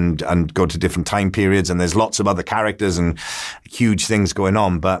and go to different time periods, and there's lots of other characters and huge things going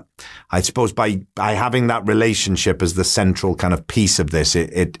on. But I suppose by having that relationship as the central kind of piece of this,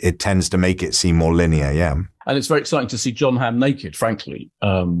 it tends to make it seem more linear, yeah. And it's very exciting to see Jon Hamm naked, frankly.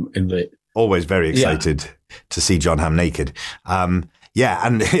 Always very excited to see Jon Hamm naked. Yeah,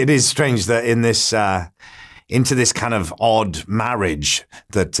 and it is strange that in this into this kind of odd marriage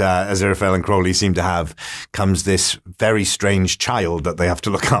that Aziraphale and Crowley seem to have comes this very strange child that they have to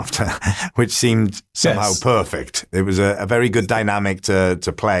look after, which seemed somehow perfect. It was a very good dynamic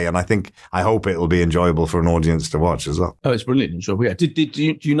to play, and I hope it'll be enjoyable for an audience to watch as well. Oh, it's brilliant, enjoyable. Yeah. Do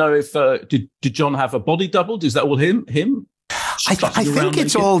you know if did Jon have a body double? Is that all him? I think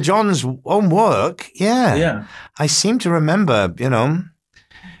it's all Jon's own work. Yeah. Yeah. I seem to remember,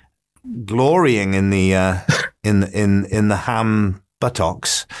 glorying in the in the ham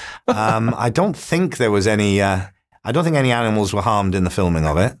buttocks. I don't think there was any. I don't think any animals were harmed in the filming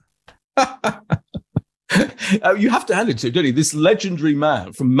of it. You have to hand it to him, don't you? This legendary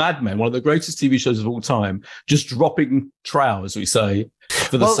man from Mad Men, one of the greatest TV shows of all time, just dropping trow, as we say,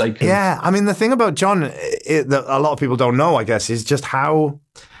 for the sake of... Yeah, I mean, the thing about Jon that a lot of people don't know, I guess, is just how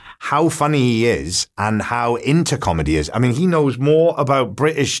funny he is and how into comedy is. I mean, he knows more about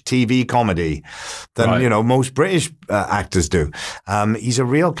British TV comedy than, most British actors do. He's a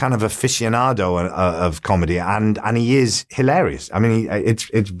real kind of aficionado of comedy, and he is hilarious. I mean,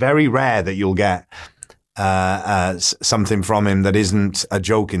 it's very rare that you'll get something from him that isn't a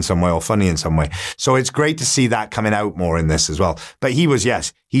joke in some way or funny in some way. So it's great to see that coming out more in this as well. But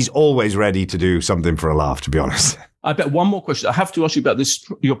he's always ready to do something for a laugh, to be honest. I bet one more question. I have to ask you about this,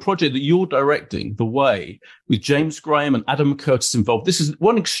 your project that you're directing, The Way, with James Graham and Adam Curtis involved. This is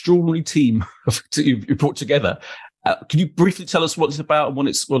one extraordinary team you brought together. Can you briefly tell us what it's about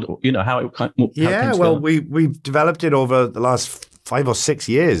and how it came together? We've developed it over the last 5 or 6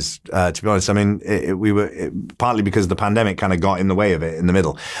 years, to be honest. I mean, we were partly because the pandemic kind of got in the way of it in the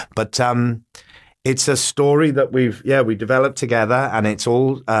middle. But it's a story that we developed together, and it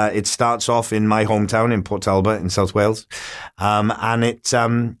starts off in my hometown in Port Talbot in South Wales. And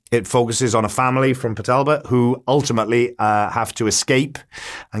it focuses on a family from Port Talbot who ultimately have to escape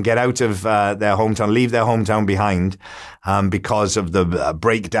and get out of their hometown, leave their hometown behind because of the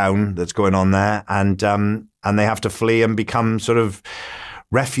breakdown that's going on there. And they have to flee and become sort of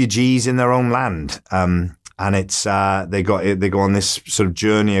refugees in their own land. And it's they go on this sort of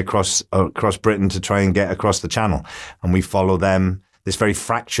journey across Britain to try and get across the Channel, and we follow them, this very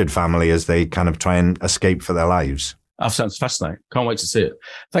fractured family, as they kind of try and escape for their lives. That sounds fascinating. Can't wait to see it.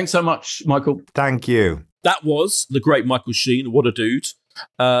 Thanks so much, Michael. Thank you. That was the great Michael Sheen. What a dude.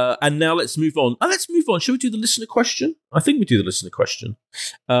 And now let's move on. Shall we do the listener question? I think we do the listener question.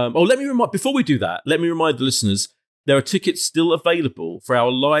 Before we do that, let me remind the listeners, there are tickets still available for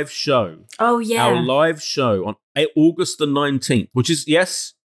our live show. Oh, yeah. Our live show on August the 19th, which is,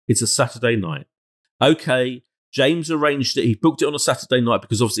 yes, it's a Saturday night. Okay, James arranged it. He booked it on a Saturday night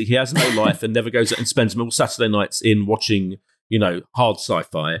because obviously he has no life and never goes out and spends all Saturday nights in watching, hard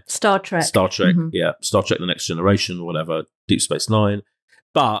sci-fi. Star Trek. Mm-hmm. Yeah. Star Trek The Next Generation or whatever, Deep Space Nine.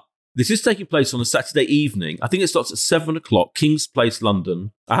 But this is taking place on a Saturday evening. I think it starts at 7:00, King's Place,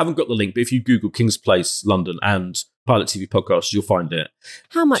 London. I haven't got the link, but if you Google King's Place, London and Pilot TV Podcast, you'll find it.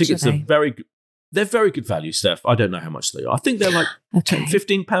 How much tickets are they? They're very good value, Steph. I don't know how much they are. I think they're like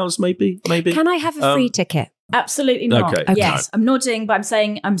 £15 maybe. Can I have a free ticket? Absolutely not. Okay. Yes, I'm nodding, but I'm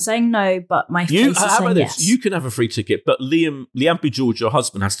saying no, but my face is saying yes. You can have a free ticket, but Liampi George, your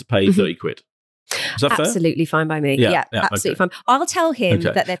husband, has to pay 30 quid. Is that fair? Absolutely fine by me. Yeah, absolutely fine. I'll tell him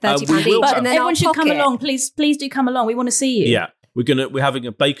that they're £30 each, and then everyone should come along. Please do come along. We want to see you. Yeah, we're having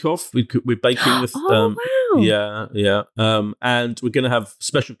a bake-off. We're baking with. Wow. Yeah. And we're going to have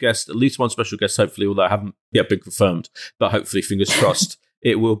special guests, at least one special guest, hopefully. Although I haven't yet been confirmed, but hopefully, fingers crossed,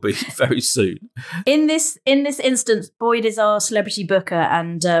 it will be very soon. In this instance, Boyd is our celebrity booker,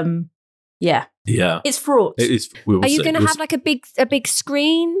 and yeah, it's fraught. It is. Are you going to have like a big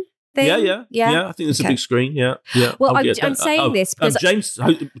screen thing? Yeah. I think there's a big screen. Yeah. Well, I'm saying this because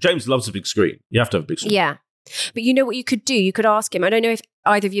James loves a big screen. You have to have a big screen. Yeah. But you know what you could do? You could ask him. I don't know if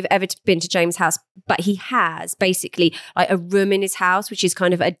either of you have ever been to James' house, but he has basically like a room in his house, which is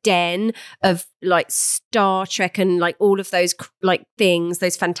kind of a den of like Star Trek and like all of those like things,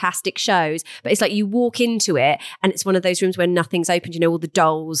 those fantastic shows. But it's like you walk into it and it's one of those rooms where nothing's opened. All the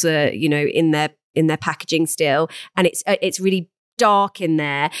dolls are, in their packaging still. And it's really dark in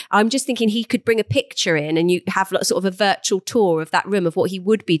there. I'm just thinking he could bring a picture in and you have like sort of a virtual tour of that room of what he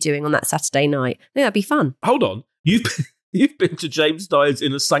would be doing on that Saturday night. I think that'd be fun. Hold on. You've been to James Dyer's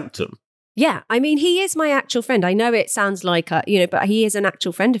Inner Sanctum. Yeah, I mean, he is my actual friend. I know it sounds like, but he is an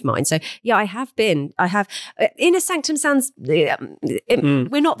actual friend of mine. So, yeah, I have been. Inner Sanctum sounds, we're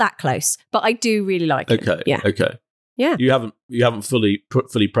not that close, but I do really like it. Okay, yeah. Okay. Yeah. You haven't fully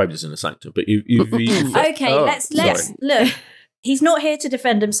probed his Inner Sanctum, but you've okay, let's look. He's not here to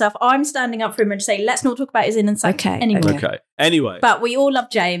defend himself. I'm standing up for him and say, let's not talk about his Inner Sanctum anymore. Okay. Anyway. But we all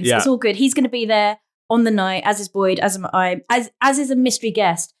love James. Yeah. It's all good. He's going to be there on the night, as is Boyd, as am I, as is a mystery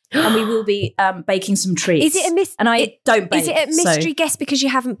guest. And we will be baking some treats. Is it a And I don't bake. Is it a mystery guest because you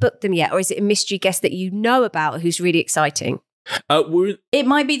haven't booked them yet? Or is it a mystery guest that you know about who's really exciting? It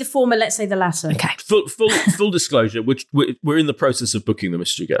might be the former, let's say the latter. Okay. Full disclosure, which we're in the process of booking the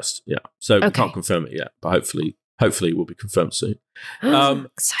mystery guest. Yeah. So we can't confirm it yet, but hopefully it will be confirmed soon.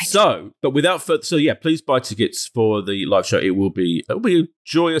 Exciting. But without further, please buy tickets for the live show. It'll be a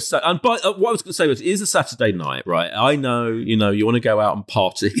joyous. And what I was going to say was, it is a Saturday night, right? I know, you want to go out and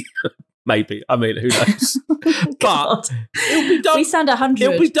party. Maybe. I mean, who knows? But it'll be done. We sound 100.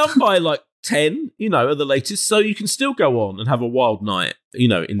 It'll be done by 10, at the latest, so you can still go on and have a wild night,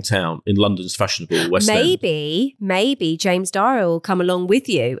 in town, in London's fashionable West End. Maybe James Dara will come along with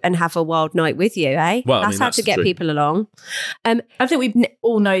you and have a wild night with you, eh? Well, that's how to get people along. I think we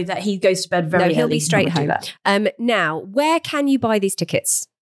all know that he goes to bed very early. He'll be straight home. Now, where can you buy these tickets?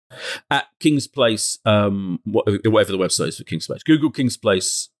 At King's Place, whatever the website is for King's Place. Google King's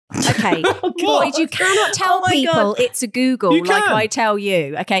Place. Okay, Boyd, you cannot tell people it's a Google like I tell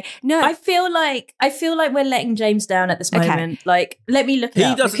you. Okay, no, I feel like we're letting James down at this moment. Okay. Let me look.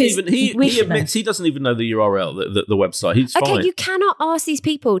 He admits he doesn't even know the URL, the website. He's fine. Okay, you cannot ask these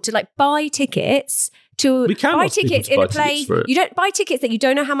people to buy tickets to buy tickets in a place. You don't buy tickets that you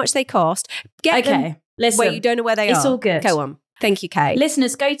don't know how much they cost. Get them where you don't know where they are. It's all good. Go on. Thank you, Kay.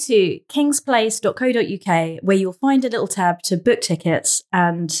 Listeners, go to kingsplace.co.uk where you'll find a little tab to book tickets.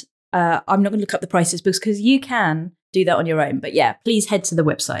 And I'm not going to look up the prices because you can do that on your own. But yeah, please head to the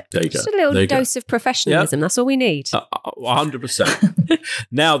website. There you Just a little dose of professionalism. Yep. That's all we need. 100%.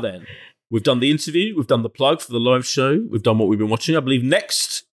 Now then, we've done the interview. We've done the plug for the live show. We've done what we've been watching. I believe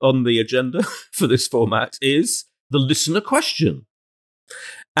next on the agenda for this format is the listener question.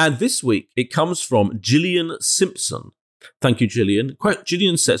 And this week, it comes from Gillian Simpson. Thank you, Gillian.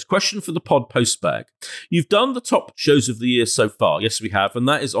 Gillian says, question for the pod postbag. You've done the top shows of the year so far. Yes, we have. And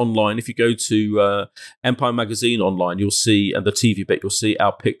that is online. If you go to Empire Magazine online, you'll see, and the TV bit, you'll see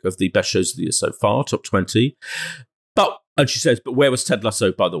our pick of the best shows of the year so far, top 20. And she says, but where was Ted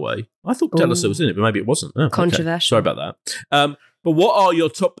Lasso, by the way? I thought Ted Lasso was in it, but maybe it wasn't. Oh, controversial. Okay. Sorry about that. But what are your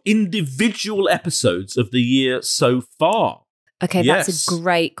top individual episodes of the year so far? Okay, that's a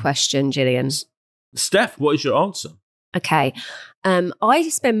great question, Gillian. Steph, what is your answer? Okay. I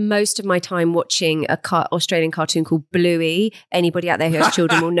spend most of my time watching a Australian cartoon called Bluey. Anybody out there who has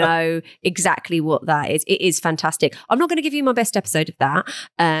children will know exactly what that is. It is fantastic. I'm not going to give you my best episode of that.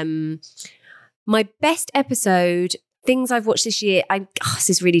 My best episode, things I've watched this year, this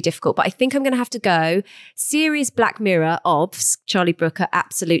is really difficult, but I think I'm going to have to go series Black Mirror, OBS, Charlie Brooker,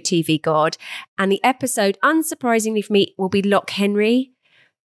 absolute TV god. And the episode, unsurprisingly for me, will be Lock Henry.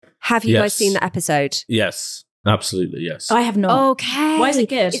 Have you guys seen that episode? Yes. Absolutely, yes. I have not. Okay. Why is it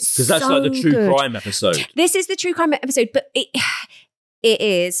good? Because that's like the true crime episode. This is the true crime episode, but it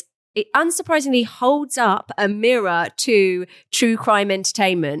unsurprisingly holds up a mirror to true crime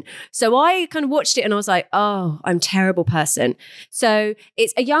entertainment. So I kind of watched it and I was like, oh, I'm a terrible person. So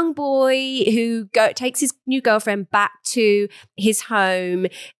it's a young boy who takes his new girlfriend back to his home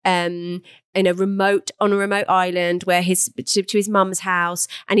on a remote island where to his mum's house,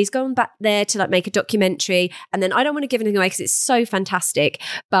 and he's gone back there to make a documentary. And then I don't want to give anything away because it's so fantastic,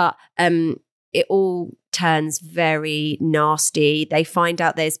 but it all turns very nasty. They find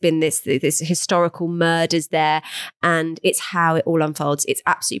out there's been this historical murders there, and it's how it all unfolds. It's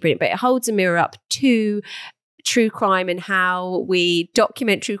absolutely brilliant, but it holds a mirror up to true crime and how we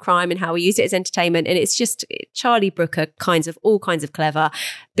document true crime and how we use it as entertainment. And it's just Charlie Brooker, all kinds of clever,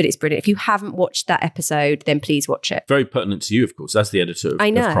 but it's brilliant. If you haven't watched that episode, then please watch it. Very pertinent to you, of course. That's the editor of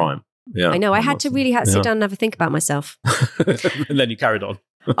Crime. Yeah, I know. I had to sit down and have a think about myself. And then you carried on.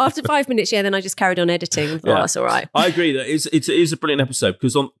 After 5 minutes, then I just carried on editing and thought, that's all right. I agree that it is a brilliant episode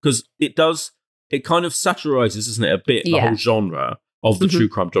because it kind of satirizes, isn't it, a bit the whole genre of the true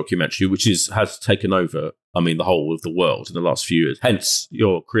crime documentary, which has taken over, the whole of the world in the last few years. Hence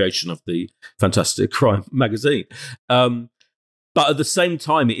your creation of the fantastic crime magazine. But at the same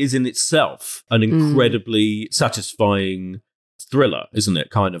time, it is in itself an incredibly satisfying thriller, isn't it?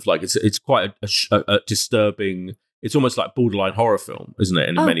 Kind of like it's quite a disturbing. It's almost like borderline horror film, isn't it?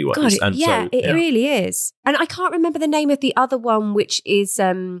 In many ways. God, it really is. And I can't remember the name of the other one, which is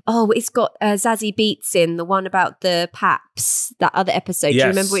it's got Zazie Beetz in, the one about the Paps. That other episode. Yes. Do you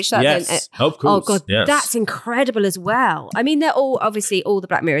remember which that? Yes, of course. Oh God, that's incredible as well. I mean, they're all the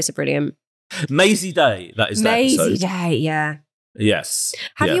Black Mirrors are brilliant. Maisie Day. That is that episode. Maisie Day, yeah. Yes.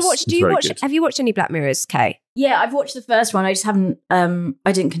 Have you watched any Black Mirrors, Kay? Yeah, I've watched the first one. I just haven't.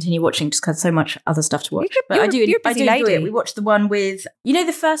 I didn't continue watching just because so much other stuff to watch. But I do enjoy it. We watched the one with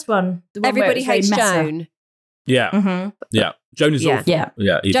the first one. The one Everybody Hates Joan. Yeah. Mm-hmm. Yeah. Joan is awful. Yeah.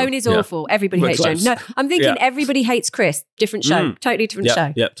 Evil. Joan is awful. Everybody hates Joan. No, I'm thinking Everybody Hates Chris. Different show. Totally different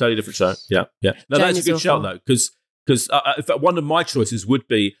show. Yeah, totally different show. Yeah. No, that's a good shout though, because in fact, one of my choices would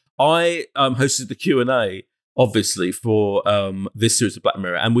be I hosted the Q&A, obviously, for this series of Black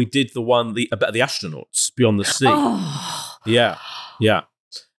Mirror, and we did the one about the astronauts beyond the sea. Oh. Yeah.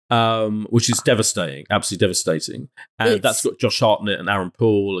 Which is devastating, absolutely devastating. And that's got Josh Hartnett and Aaron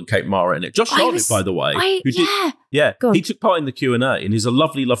Paul and Kate Mara in it. Josh Hartnett, by the way, he took part in the Q&A, and he's a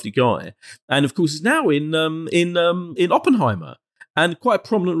lovely, lovely guy. And of course, he's now in Oppenheimer, and quite a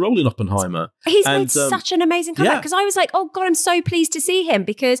prominent role in Oppenheimer. He's made such an amazing comeback, because I was like, oh God, I'm so pleased to see him,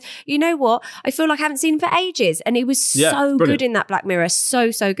 because you know what? I feel like I haven't seen him for ages, and he was so good in that Black Mirror.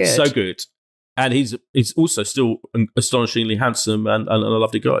 So good. So good. And he's also still astonishingly handsome and a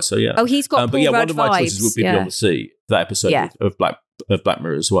lovely guy. So yeah. Oh, he's got Paul Rudd one of my vibes. choices would be Beyond the Sea, that episode of Black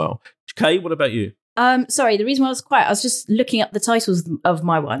Mirror as well. Kay, what about you? Sorry, the reason why I was quiet, I was just looking up the titles of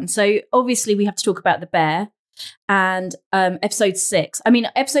my one. So obviously we have to talk about the bear and episode 6. I mean,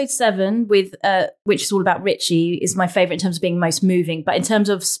 episode 7 with which is all about Richie, is my favourite in terms of being most moving. But in terms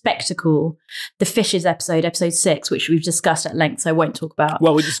of spectacle, the Fishes episode 6, which we've discussed at length, so I won't talk about.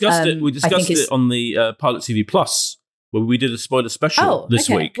 Well, we discussed it. We discussed it on the Pilot TV Plus, where we did a spoiler special this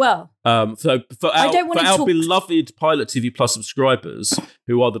week. Well, so for our beloved Pilot TV Plus subscribers,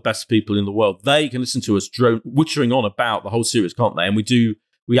 who are the best people in the world, they can listen to us wittering on about the whole series, can't they? And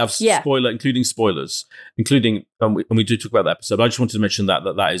we have including spoilers, and we do talk about that episode. But I just wanted to mention that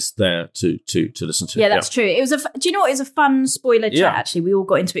is there to listen to. Yeah, that's true. It was do you know what? It was a fun spoiler chat. Actually, we all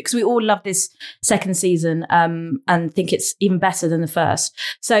got into it because we all love this second season, and think it's even better than the first.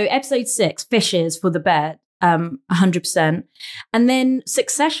 So episode 6, Fishes for the bear. 100%. And then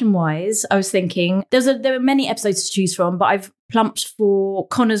succession wise, I was thinking there were many episodes to choose from, but I've plumped for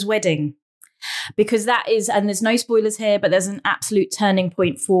Connor's wedding, because that is, and there's no spoilers here, but there's an absolute turning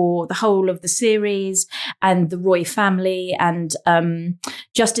point for the whole of the series and the Roy family, and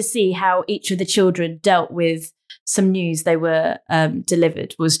just to see how each of the children dealt with some news they were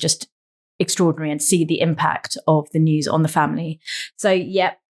delivered was just extraordinary, and see the impact of the news on the family. So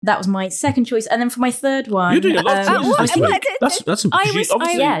that was my second choice. And then for my third one... You're doing a lot of choices this week. That's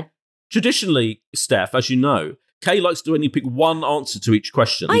obviously, traditionally, Steph, as you know, Kay likes to only pick one answer to each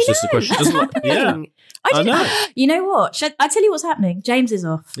question. I know. The question. I know. You know what? I tell you what's happening? James is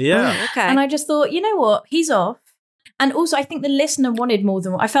off. Yeah. Oh, okay. And I just thought, you know what? He's off. And also, I think the listener wanted more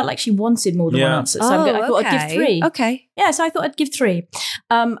than... I felt like she wanted more than one answer. So I thought I'd give 3. Okay. Yeah, so I thought I'd give 3.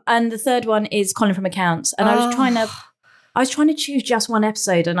 And the third one is Colin from Accounts. And I was trying to choose just one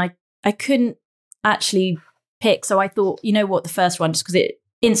episode, and I couldn't actually pick. So I thought, you know what, the first one, just because it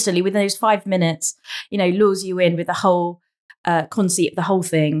instantly, within those 5 minutes, lures you in with the whole conceit of the whole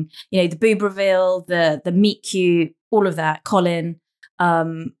thing. The boob reveal, the meet cute, all of that. Colin.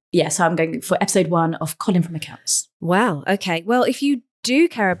 So I'm going for episode 1 of Colin from Accounts. Wow. Okay. Well, if you do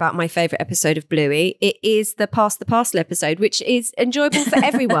care about my favourite episode of Bluey, it is the Pass the Parcel episode, which is enjoyable for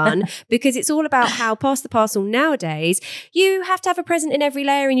everyone because it's all about how Pass the Parcel nowadays, you have to have a present in every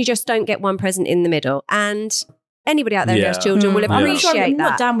layer and you just don't get one present in the middle. And anybody out there who has children will appreciate that. I'm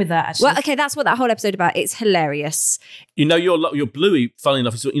not down with that, actually. Well, okay, that's what that whole episode about. It's hilarious. Your Bluey, funnily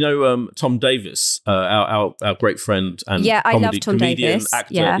enough, is Tom Davis, our great friend and I love Tom comedian, Davis.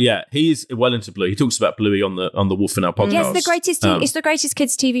 actor. Yeah, he's well into Bluey. He talks about Bluey on the Wolf in Our podcast. Yes, it's the greatest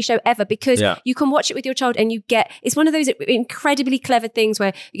kids TV show ever because you can watch it with your child and it's one of those incredibly clever things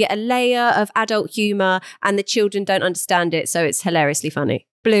where you get a layer of adult humour and the children don't understand it, so it's hilariously funny.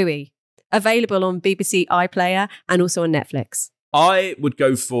 Bluey. Available on BBC iPlayer and also on Netflix. I would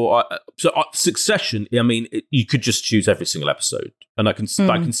go for Succession. I mean, you could just choose every single episode, and I can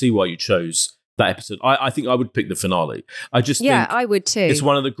see why you chose that episode. I think I would pick the finale. I just think I would too. It's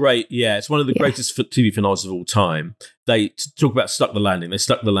one of the greatest TV finales of all time. They talk about stuck the landing. They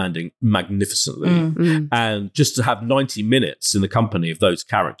stuck the landing magnificently, and just to have 90 minutes in the company of those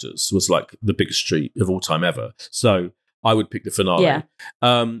characters was like the biggest treat of all time ever. So I would pick the finale. Yeah.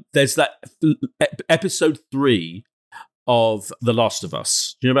 There's that episode 3 of The Last of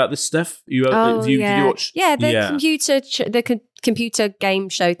Us. Do you know about this, Steph? Did you watch? Yeah, the computer game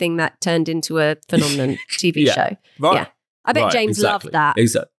show thing that turned into a phenomenon TV show. Right. Yeah, I bet James loved that.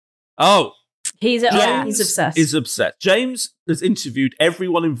 Exactly. Oh, he's obsessed. He's obsessed. James has interviewed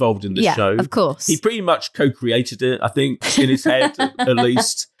everyone involved in this show. Of course. He pretty much co-created it, I think, in his head at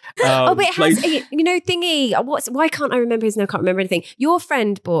least. But it has, thingy. Why can't I remember his name? I can't remember anything. Your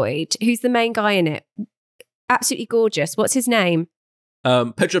friend Boyd, who's the main guy in it, absolutely gorgeous. What's his name?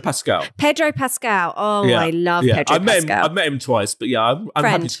 Pedro Pascal. Pedro Pascal. Oh, yeah. I love Pedro Pascal. I've met him twice, but yeah, I'm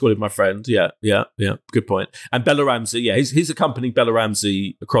happy to call him my friend. Yeah. Good point. And Bella Ramsey, he's accompanying Bella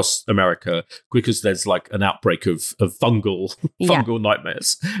Ramsey across America because there's like an outbreak of fungal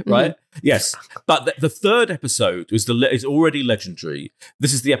nightmares, right? Mm-hmm. Yes. But the third episode is already legendary.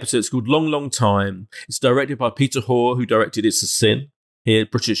 This is the episode. It's called Long, Long Time. It's directed by Peter Hoare, who directed It's a Sin. Here,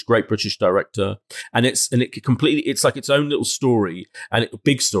 great British director, and it's like its own little story, and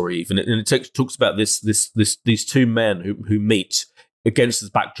big story even, and it talks about these two men who meet against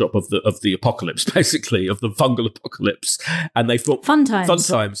the backdrop of the apocalypse, basically of the fungal apocalypse, and they form fun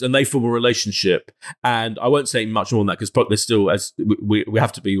times, and they form a relationship. And I won't say much more on that because probably still, as we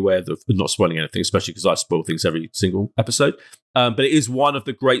have to be aware of not spoiling anything, especially because I spoil things every single episode. But it is one of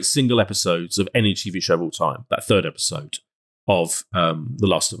the great single episodes of any TV show of all time. That third episode of The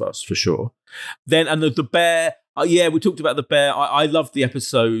Last of Us, for sure. Then, and the bear, we talked about the bear. I love the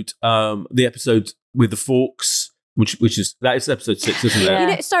episode with the forks, which is episode 6, isn't it?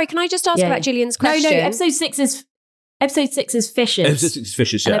 Yeah. Sorry, can I just ask about Gillian's question? No, episode 6 is fishes. Episode 6 is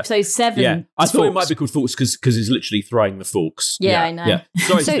fishes, yeah. And episode 7 yeah. I thought it might be called forks because he's literally throwing the forks. Yeah, I know. Yeah.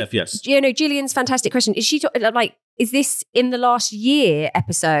 Sorry, Steph, yes. Gillian's fantastic question. Is she is this in the last year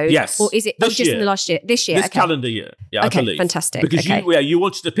episode? Yes. Or is it in the last year? This year? This calendar year. Yeah, okay, I believe. Fantastic. Because you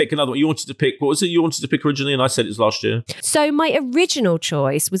wanted to pick another one. You wanted to pick, what was it you wanted to pick originally? And I said it was last year. So my original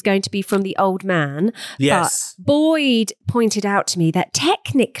choice was going to be from The Old Man. Yes. But Boyd pointed out to me that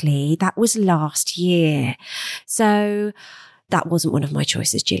technically that was last year. So that wasn't one of my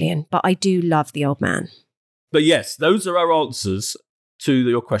choices, Gillian. But I do love The Old Man. But yes, those are our answers to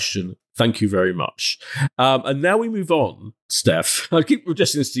your question. Thank you very much. And now we move on, Steph. I keep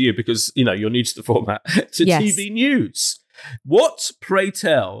suggesting this to you because, you're new to the format, to TV news. What, pray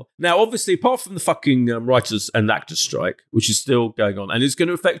tell? Now, obviously, apart from the fucking writers and actors strike, which is still going on, and it's going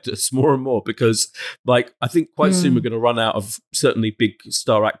to affect us more and more because, I think quite soon we're going to run out of certainly big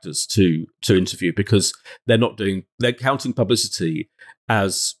star actors to interview because they're counting publicity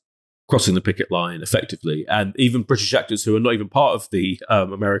as crossing the picket line effectively, and even British actors who are not even part of the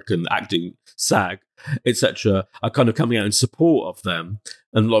American acting SAG, etc., are kind of coming out in support of them,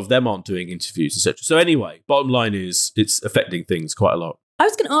 and a lot of them aren't doing interviews, etc. So anyway, bottom line is it's affecting things quite a lot. I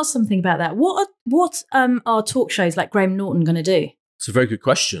was going to ask something about that. What are talk shows like Graham Norton going to do? It's a very good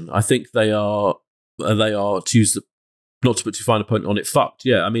question. I think they are to use not to put too fine a point on it, fucked.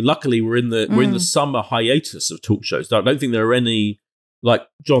 Yeah, I mean, luckily we're in the summer hiatus of talk shows. I don't think there are any. Like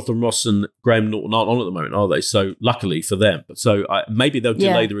Jonathan Ross and Graham Norton aren't on at the moment, are they? So luckily for them. But so maybe they'll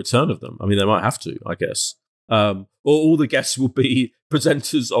delay the return of them. I mean, they might have to, I guess. Or all the guests will be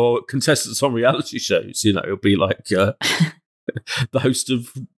presenters or contestants on reality shows. It'll be like the host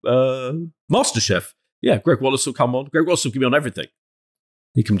of MasterChef. Yeah, Greg Wallace will come on. Greg Wallace will be on everything.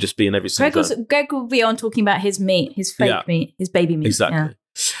 He can just be in every single thing. Greg will be on talking about his meat, his fake meat, his baby meat. Exactly. Yeah.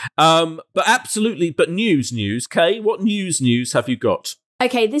 But news. Kay, what news have you got?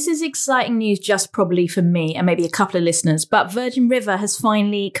 Okay, this is exciting news just probably for me and maybe a couple of listeners, but Virgin River has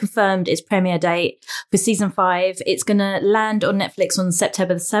finally confirmed its premiere date for season 5. It's going to land on Netflix on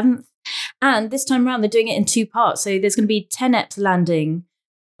September the 7th. And this time around, they're doing it in 2 parts. So there's going to be 10 eps landing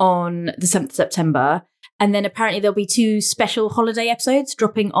on the 7th of September. And then apparently there'll be 2 special holiday episodes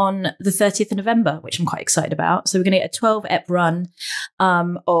dropping on the 30th of November, which I'm quite excited about. So we're going to get a 12-ep run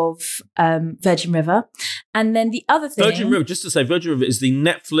of Virgin River. And then the other thing... Virgin River, just to say, Virgin River is the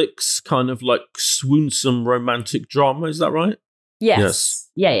Netflix kind of like swoonsome romantic drama. Is that right? Yes.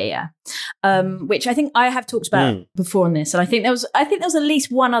 Yeah. Which I think I have talked about before on this. And I think there was at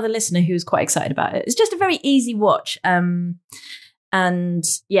least one other listener who was quite excited about it. It's just a very easy watch.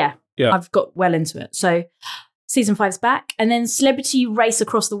 I've got well into it. So season 5's back. And then Celebrity Race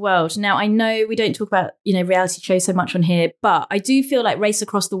Across the World. Now, I know we don't talk about, reality shows so much on here, but I do feel like Race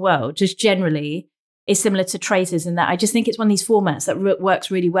Across the World just generally is similar to Traitors in that I just think it's one of these formats that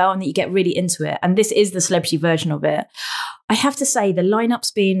works really well and that you get really into it. And this is the celebrity version of it. I have to say the lineup's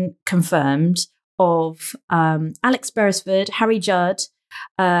been confirmed of Alex Beresford, Harry Judd,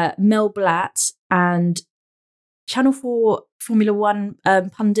 Mel Blatt, and Channel 4 Formula 1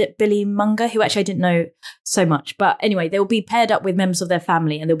 pundit Billy Munger, who actually I didn't know so much. But anyway, they'll be paired up with members of their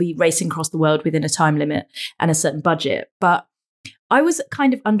family and they'll be racing across the world within a time limit and a certain budget. But I was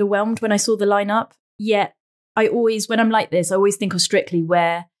kind of underwhelmed when I saw the lineup. Yet when I'm like this, I always think of Strictly,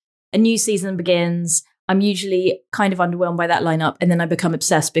 where a new season begins. I'm usually kind of underwhelmed by that lineup. And then I become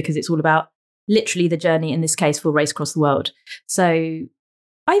obsessed because it's all about literally the journey, in this case, for Race Across the World. So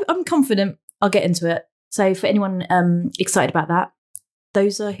I'm confident I'll get into it. So for anyone excited about that,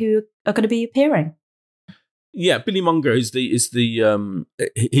 those are who are going to be appearing. Yeah, Billy Munger he's got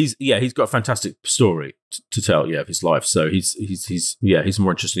a fantastic story to tell, of his life. So he's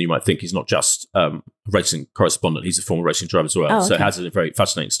more interesting than you might think. He's not just a racing correspondent, he's a former racing driver as well. Oh, okay. So it has a very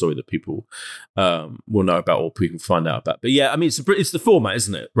fascinating story that people will know about or people find out about. But yeah, I mean, it's the format,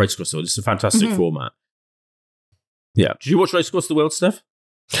 isn't it? Race Across the World. It's a fantastic format. Yeah. Did you watch Race Across the World, Steph?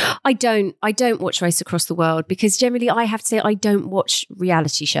 I don't watch Race Across the World because generally I have to say I don't watch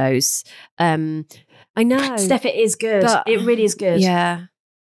reality shows. I know. Steph, it is good. It really is good. Yeah.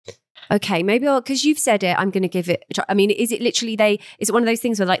 Okay, maybe because you've said it, I'm going to give it a try. I mean, is it literally is it one of those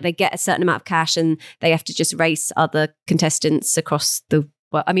things where like they get a certain amount of cash and they have to just race other contestants across the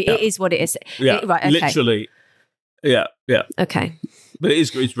world? I mean, it is what it is. Yeah, right, okay. Literally. Yeah. Okay. But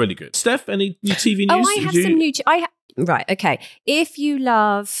it's really good. Steph, any new TV news? Oh, I have some new... Right, okay. If you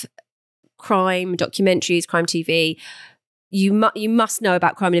love crime documentaries, crime TV... You must know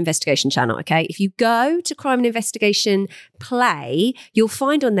about Crime and Investigation Channel, okay? If you go to Crime and Investigation Play, you'll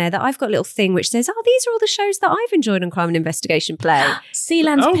find on there that I've got a little thing which says, these are all the shows that I've enjoyed on Crime and Investigation Play.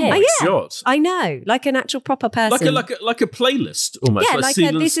 Sealand's pick. My God. I know, like an actual proper person. Like a playlist almost. Yeah, like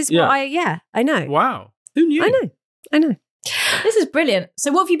this is what I know. Wow. Who knew? I know. This is brilliant.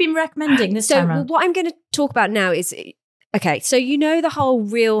 So what have you been recommending this time around? What I'm going to talk about now is... Okay, so you know the whole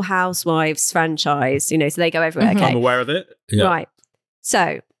Real Housewives franchise, so they go everywhere. Okay. I'm aware of it. Yeah. Right.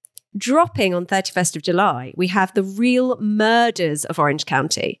 So, dropping on 31st of July, we have the Real Murders of Orange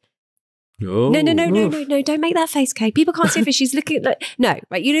County. Oh. No, don't make that face, Kay. People can't see if she's looking at... No,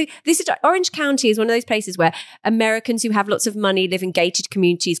 right, this is... Orange County is one of those places where Americans who have lots of money live in gated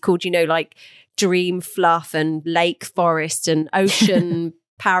communities called, like Dream Fluff and Lake Forest and Ocean...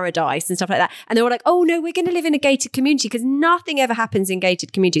 Paradise and stuff like that. And they were like, oh no, we're going to live in a gated community because nothing ever happens in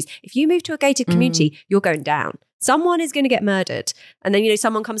gated communities. If you move to a gated community, you're going down. Someone is going to get murdered. And then,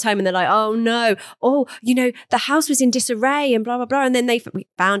 someone comes home and they're like, oh no, the house was in disarray and blah, blah, blah. And then we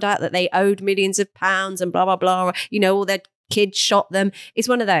found out that they owed millions of pounds and blah, blah, blah. All their kids shot them. It's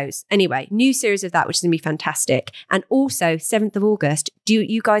one of those. Anyway, new series of that, which is going to be fantastic. And also 7th of August, do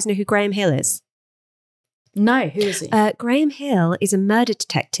you guys know who Graham Hill is? No, who is he? Graham Hill is a murder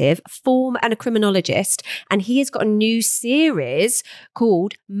detective, and a criminologist, and he has got a new series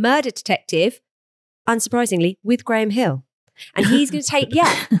called Murder Detective, unsurprisingly, with Graham Hill. And he's going to take,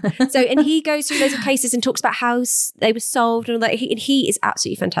 and he goes through loads of cases and talks about how they were solved and all that. And he is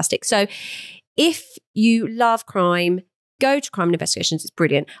absolutely fantastic. So if you love crime, go to Crime and Investigations. It's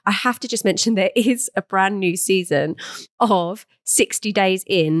brilliant. I have to just mention there is a brand new season of 60 Days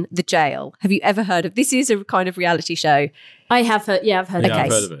in the Jail. Have you ever heard of this? Is a kind of reality show. I have heard. Yeah, I've heard. Yeah,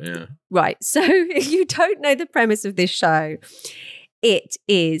 I've heard of it. Yeah. Right. So if you don't know the premise of this show, it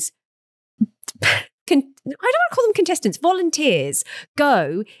is. I don't want to call them contestants. Volunteers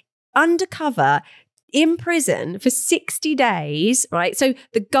go undercover in prison for 60 days, right? So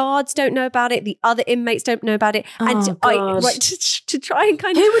the guards don't know about it, the other inmates don't know about it, and to try and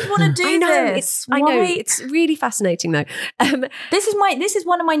kind of... Who would want to do this? I know, it's really fascinating though. This is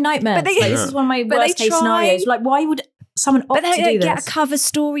one of my nightmares. This is one of my worst case scenarios. Like, why would someone opt to do this? Get a cover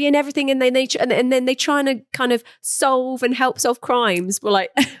story and everything, and then they try and kind of help solve crimes, by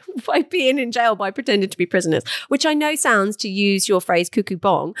being in jail, by pretending to be prisoners, which I know sounds, to use your phrase, cuckoo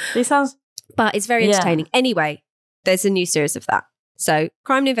bong. It sounds... But it's very entertaining. Anyway, there's a new series of that. So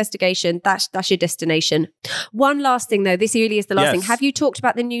Crime and Investigation, that's your destination. One last thing though, this really is the last thing. Have you talked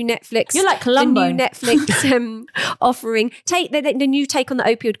about the new Netflix? You're like Columbo. The new Netflix offering. The new take on the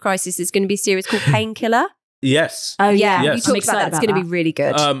opioid crisis is going to be a series called Painkiller. Yes. Oh yeah. Yes. You talked about that. It's going to be really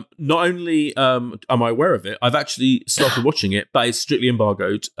good. Not only am I aware of it, I've actually started watching it, but it's strictly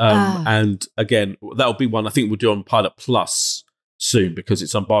embargoed. And again, that'll be one I think we'll do on Pilot Plus soon because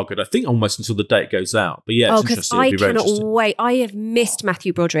it's embargoed, I think, almost until the day it goes out. But yeah, it's interesting. I cannot wait. I have missed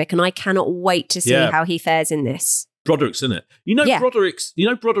Matthew Broderick and I cannot wait to see how he fares in this. Broderick's in it.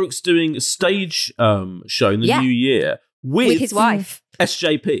 Broderick's doing a stage show in the new year with his wife.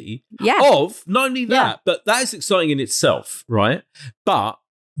 SJP. Of not only that, but that is exciting in itself, right? But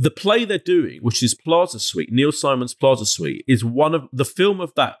the play they're doing, which is Plaza Suite, Neil Simon's Plaza Suite, is one of the film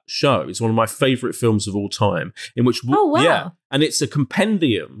of that show is one of my favourite films of all time. In which, and it's a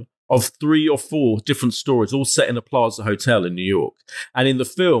compendium of 3 or 4 different stories, all set in a Plaza Hotel in New York. And in the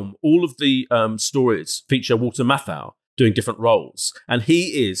film, all of the stories feature Walter Matthau doing different roles, and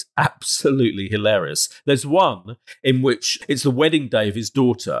he is absolutely hilarious. There's one in which it's the wedding day of his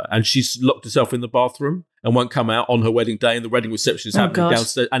daughter, and she's locked herself in the bathroom and won't come out on her wedding day, and the wedding reception is happening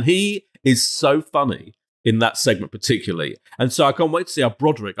downstairs, and he is so funny. in that segment particularly. And so I can't wait to see how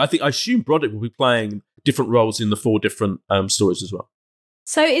Broderick, I assume Broderick will be playing different roles in the 4 different stories as well.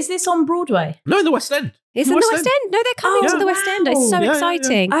 So is this on Broadway? No, in the West End. It's in the West End. No, they're coming to the West End. It's so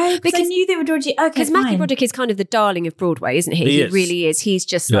exciting. Oh, because I knew they were already... Okay, because Matthew Broderick is kind of the darling of Broadway, isn't he? He really is. He's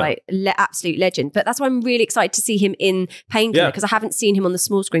just like absolute legend. But that's why I'm really excited to see him in Painkiller, because I haven't seen him on the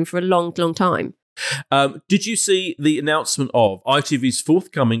small screen for a long, long time. Did you see the announcement of ITV's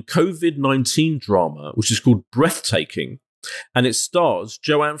forthcoming COVID-19 drama, which is called Breathtaking, and it stars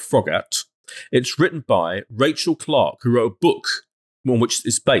Joanne Froggatt? It's written by Rachel Clark, who wrote a book on which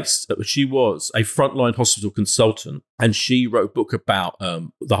it's based. She was a frontline hospital consultant, and she wrote a book about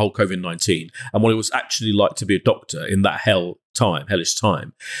the whole COVID-19 and what it was actually like to be a doctor in that hellish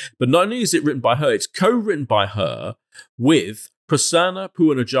time. But not only is it written by her, it's co-written by her with Prasanna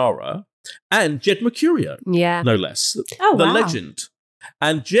Puwanajara and Jed Mercurio, no less. Oh, the legend.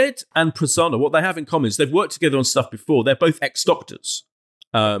 And Jed and Prasanna, what they have in common is they've worked together on stuff before. They're both ex-doctors.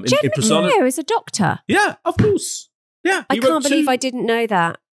 Jed Mercurio is a doctor. Yeah, of course. Yeah, I can't believe I didn't know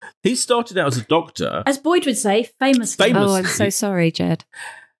that. He started out as a doctor. As Boyd would say, famously. Oh, I'm so sorry, Jed.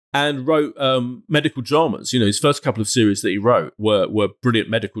 And wrote medical dramas. You know, his first couple of series that he wrote were brilliant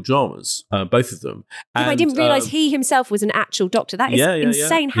medical dramas, both of them. And, I didn't realise he himself was an actual doctor. That is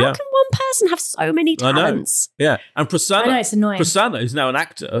insane. How can one person have so many talents? I know. Yeah. And Prasanna, I know, it's annoying. Prasanna is now an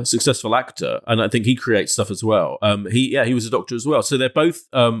actor, a successful actor, and I think he creates stuff as well. He was a doctor as well. So they're both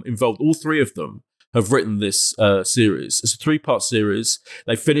involved. All 3 of them have written this series. It's a 3-part series.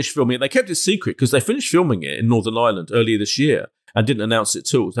 They finished filming it. They kept it secret because they finished filming it in Northern Ireland earlier this year and didn't announce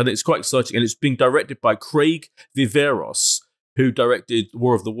it at all. And it's quite exciting. And it's being directed by Craig Viveros, who directed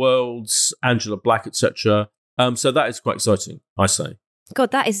War of the Worlds, Angela Black, etc. So that is quite exciting, I say.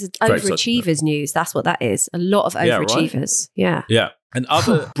 God, that is overachievers news. That's what that is. A lot of overachievers. Yeah. And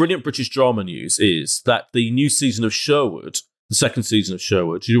other brilliant British drama news is that the new season of Sherwood, the second season of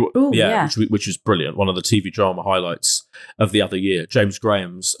Sherwood, which was brilliant, one of the TV drama highlights of the other year, James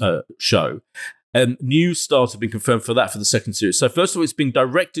Graham's show. New stars have been confirmed for that for the second series. So first of all, it's being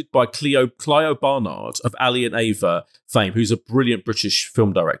directed by Clio Barnard of Ali and Ava fame, who's a brilliant British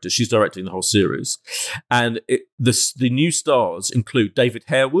film director. She's directing the whole series. And the new stars include David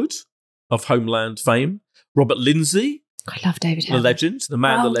Harewood of Homeland fame, Robert Lindsay. I love David Harewood. The legend, the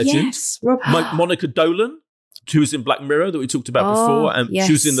man, the legend. Yes, Monica Dolan, who was in Black Mirror that we talked about before. And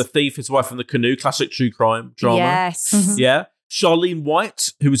she was in The Thief, His Wife in the Canoe, classic true crime drama. Yes. Mm-hmm. Yeah. Charlene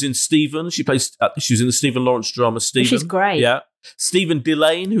White, who was in Stephen. She was in the Stephen Lawrence drama Stephen. She's great. Yeah. Stephen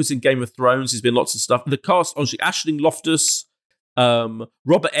Delane, who's in Game of Thrones. He's been lots of stuff. The cast, honestly, Aisling Loftus,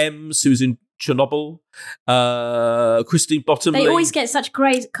 Robert Ems, who's in Chernobyl, Christine Bottomley. They always get such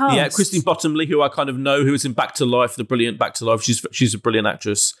great casts. Yeah, Christine Bottomley, who I kind of know, who was in Back to Life, the brilliant Back to Life. She's a brilliant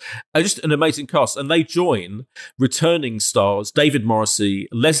actress. Just an amazing cast. And they join returning stars David Morrissey,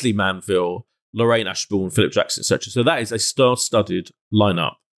 Leslie Manville, Lorraine Ashbourne, Philip Jackson, etc. So that is a star-studded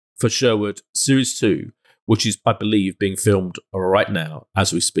lineup for Sherwood Series 2, which is, I believe, being filmed right now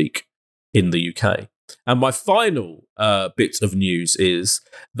as we speak in the UK. And my final bit of news is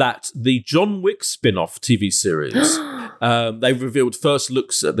that the John Wick spin-off TV series, they've revealed first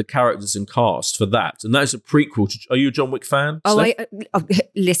looks at the characters and cast for that. And that is a prequel to... Are you a John Wick fan?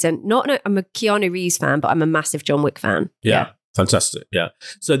 Listen, I'm a Keanu Reeves fan, but I'm a massive John Wick fan. Yeah. Fantastic, yeah.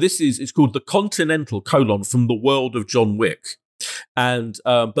 So it's called The Continental: from the world of John Wick. And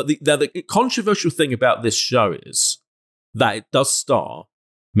but the controversial thing about this show is that it does star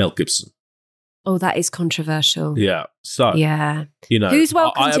Mel Gibson. Oh, that is controversial. Yeah. So who's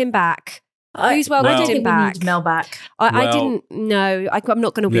welcomed him back? Who's welcomed him back? We need Mel back. I didn't know. I'm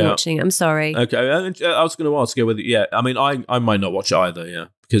not going to be watching it. I'm sorry. Okay, I was going to ask you whether. Yeah, I mean, I might not watch it either. Yeah,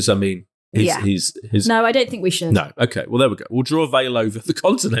 because I mean. He's No, I don't think we should. No. Okay. Well, there we go. We'll draw a veil over the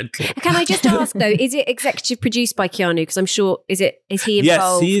Continental. Can I just ask though? Is it executive produced by Keanu? Because I'm sure. Is he involved?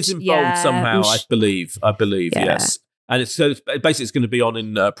 Yes, he is involved somehow. I believe. Yes. And it's basically it's going to be on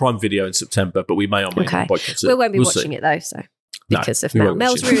in Prime Video in September, but we may or may not boycott it. We won't be watching it though, so because of Mel.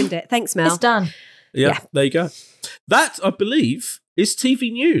 Mel's ruined it. Thanks, Mel. It's done. Yeah. There you go. That I believe is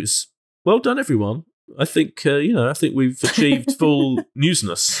TV news. Well done, everyone. I think I think we've achieved full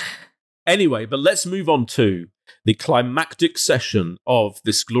newsness. Anyway, but let's move on to the climactic session of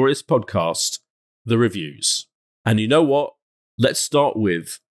this glorious podcast, the reviews. And you know what? Let's start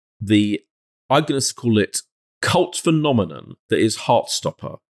with I'm going to call it cult phenomenon that is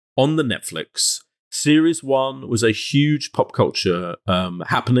Heartstopper on the Netflix. Series 1 was a huge pop culture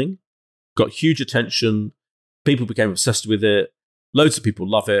happening, got huge attention. People became obsessed with it. Loads of people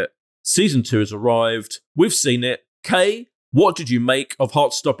love it. Season 2 has arrived. We've seen it. Kay, what did you make of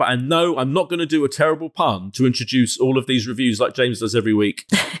Heartstopper? And no, I'm not going to do a terrible pun to introduce all of these reviews like James does every week.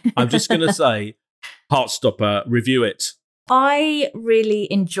 I'm just going to say, Heartstopper, review it. I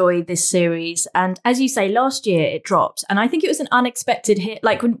really enjoyed this series, and as you say, last year it dropped, and I think it was an unexpected hit.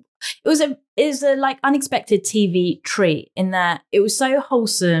 Like when it was a like unexpected TV treat in that it was so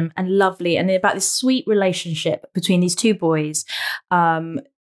wholesome and lovely, and about this sweet relationship between these two boys,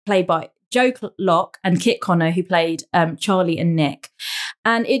 played by Joe Locke and Kit Connor, who played Charlie and Nick.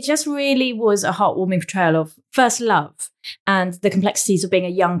 And it just really was a heartwarming portrayal of first love and the complexities of being a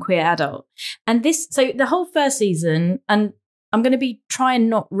young queer adult. And so the whole first season, and I'm going to try and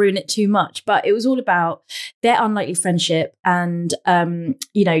not ruin it too much, but it was all about their unlikely friendship. And,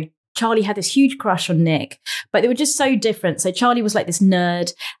 Charlie had this huge crush on Nick, but they were just so different. So Charlie was like this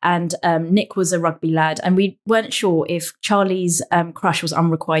nerd and Nick was a rugby lad. And we weren't sure if Charlie's crush was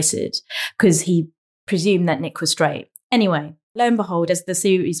unrequited because he presumed that Nick was straight. Anyway, lo and behold, as the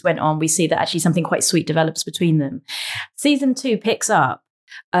series went on, we see that actually something quite sweet develops between them. Season 2 picks up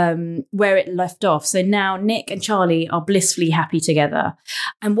where it left off. So now Nick and Charlie are blissfully happy together.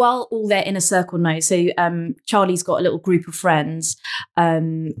 And while all their inner circle knows, so Charlie's got a little group of friends,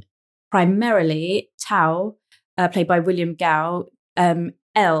 primarily Tao, played by William Gow,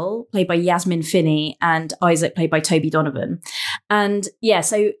 Elle, played by Yasmin Finney, and Isaac, played by Toby Donovan. And yeah,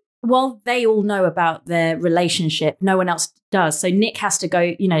 so while they all know about their relationship, no one else does. So Nick has to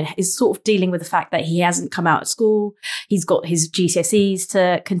go, is sort of dealing with the fact that he hasn't come out of school. He's got his GCSEs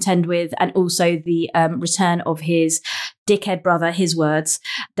to contend with, and also the return of his dickhead brother, his words,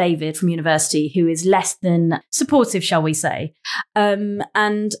 David from university, who is less than supportive, shall we say. And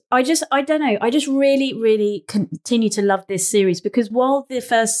I don't know. I just really, really continue to love this series because while the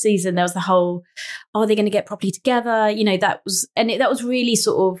first season, there was the whole, are they going to get properly together? That was really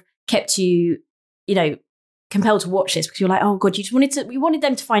sort of kept you, compelled to watch this because you're like, oh God, we wanted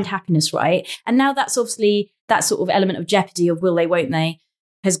them to find happiness, right? And now that's obviously that sort of element of jeopardy of will they, won't they,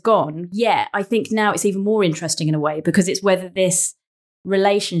 has gone. Yeah, I think now it's even more interesting in a way because it's whether this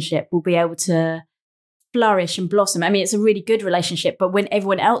relationship will be able to flourish and blossom. I mean, it's a really good relationship, but when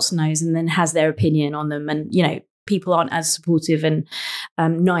everyone else knows and then has their opinion on them and, people aren't as supportive and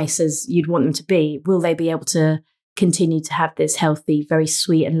nice as you'd want them to be, will they be able to continue to have this healthy, very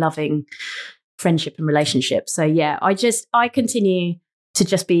sweet and loving friendship and relationship? So yeah, I continue to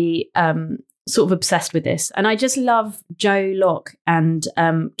just be sort of obsessed with this, and I just love Joe Locke and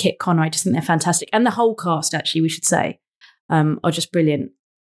Kit Connor. I just think they're fantastic, and the whole cast, actually, we should say, are just brilliant.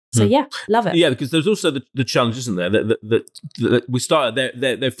 So yeah, love it. Yeah, because there's also the challenge, isn't there? That we started,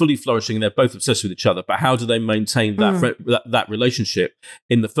 they're fully flourishing, and they're both obsessed with each other. But how do they maintain that relationship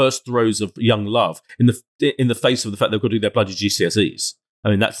in the first throes of young love, in the face of the fact they've got to do their bloody GCSEs? I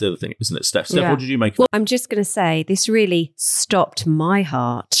mean, that's the other thing, isn't it, Steph? Steph, what did you make of it? I'm just going to say, this really stopped my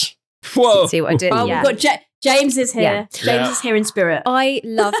heart. Whoa! See what I did? Oh, we've got James is here. Yeah. James is here in spirit. I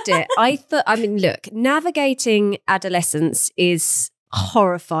loved it. Look, navigating adolescence is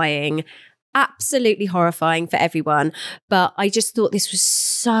horrifying, absolutely horrifying for everyone. But I just thought this was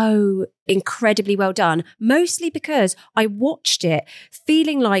so incredibly well done, mostly because I watched it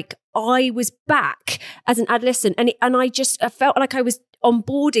feeling like I was back as an adolescent, and I felt like I was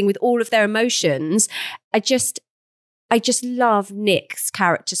onboarding with all of their emotions. I just love Nick's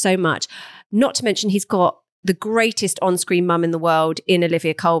character so much. Not to mention he's got the greatest on-screen mum in the world in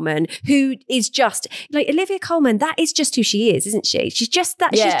Olivia Colman, who is just like Olivia Colman. That is just who she is, isn't she? She's just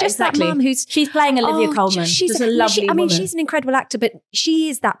that. Yeah, she's just exactly. that mum she's playing Olivia Colman. She's a lovely woman. she's an incredible actor, but she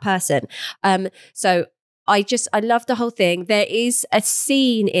is that person. So I love the whole thing. There is a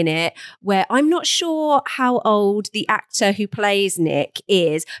scene in it where I'm not sure how old the actor who plays Nick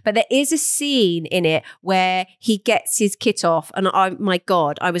is, but there is a scene in it where he gets his kit off, and my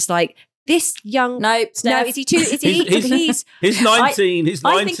God, I was like, this young... No, Steph. No, is he too... Is he... He's 19. He's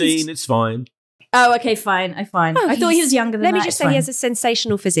 19. It's fine. Oh, okay, fine. I thought he was younger than that. Let me just say he has a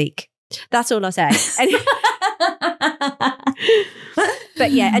sensational physique. That's all I'll say.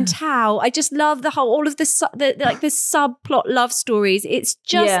 But yeah, and Tao, I just love all of the subplot love stories. It's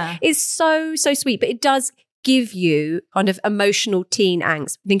just, it's so sweet, but it does give you kind of emotional teen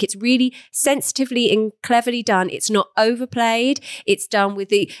angst. I think it's really sensitively and cleverly done. It's not overplayed. It's done with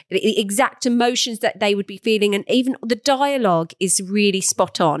the exact emotions that they would be feeling, and even the dialogue is really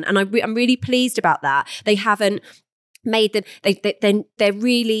spot on. And I'm really pleased about that. They haven't made them. They're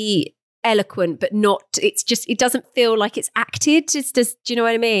really eloquent, but not. It's just, it doesn't feel like it's acted. It's just, do you know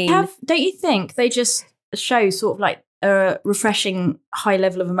what I mean? Don't you think they just show sort of like a refreshing high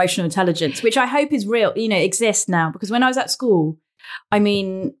level of emotional intelligence, which I hope is real, exists now? Because when I was at school, I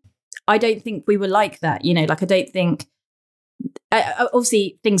mean, I don't think we were like that, like I don't think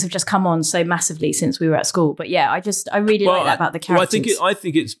obviously things have just come on so massively since we were at school, but yeah, I really like that about the characters. I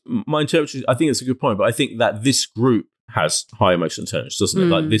think it's my interpretation. I think it's a good point, but I think that this group has high emotional intelligence, doesn't it?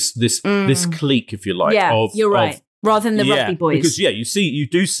 Like this clique, if you like. Yeah, you're right. Rather than the rugby boys, because you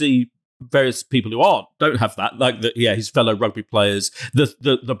do see various people who don't have that, like his fellow rugby players,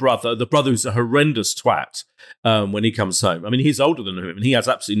 the brother who's a horrendous twat when he comes home. I mean, he's older than him and he has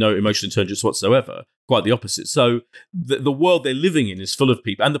absolutely no emotional intelligence whatsoever. Quite the opposite. So the world they're living in is full of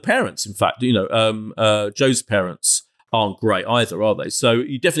people, and the parents, in fact, Joe's parents aren't great either, are they? So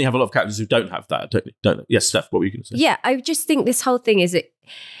you definitely have a lot of characters who don't have that, don't they? Yes, Steph, what were you going to say? Yeah, I just think this whole thing is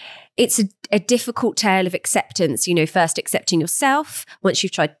it's a difficult tale of acceptance. First accepting yourself. Once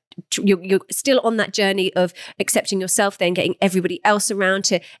you've tried, you're still on that journey of accepting yourself, then getting everybody else around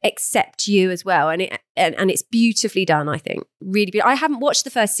to accept you as well. And it's beautifully done, I think. Really beautiful. I haven't watched the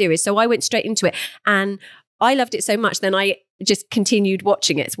first series, so I went straight into it, and I loved it so much. Then I just continued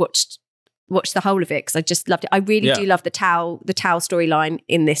watching it. Watched the whole of it because I just loved it. I really do love the Tao storyline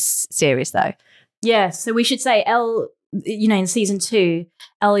in this series, though. Yeah. So we should say Elle, in season 2,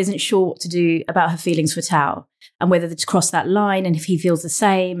 Elle isn't sure what to do about her feelings for Tao and whether to cross that line and if he feels the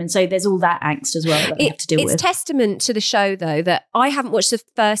same. And so there's all that angst as well that we have to deal with. It's testament to the show, though, that I haven't watched the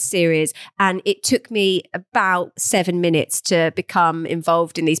first series and it took me about 7 minutes to become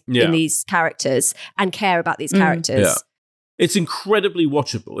involved in these characters and care about these characters. Yeah. It's incredibly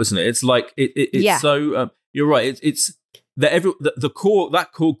watchable, isn't it? It's like it's so. You're right. It's that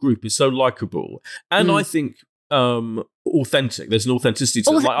core group is so likable, and I think authentic. There's an authenticity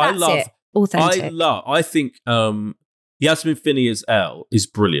to it. Like I love authentic. I think Yasmin Finney as Elle is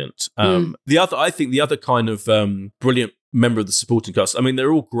brilliant. The other kind of brilliant member of the supporting cast. I mean,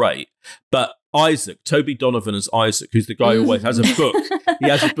 they're all great, but Toby Donovan as Isaac, who's the guy who always has a book. He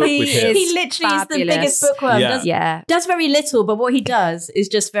has a book with him. He literally is the biggest bookworm. Does very little, but what he does is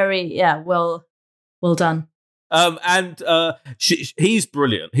just very, well done. He's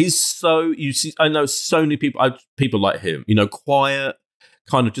brilliant. He's so, I know so many people like him, quiet,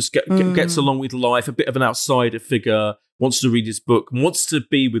 kind of just gets along with life, a bit of an outsider figure, wants to read his book, wants to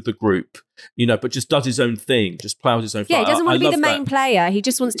be with the group, but just does his own thing, just plows his own fire. He doesn't want to be the main player. He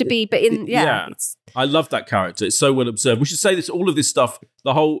just wants to be, I love that character. It's so well observed. We should say this, all of this stuff,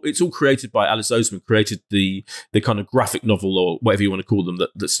 it's all created by Alice Oseman, created the kind of graphic novel or whatever you want to call them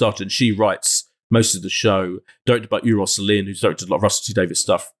that started, and she writes most of the show, directed by Euros Lynn, who's directed a lot of Russell T Davies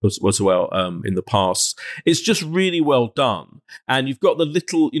stuff as well in the past. It's just really well done. And you've got the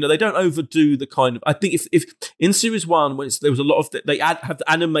little, they don't overdo the kind of, I think if in series 1, when there was a lot of, they have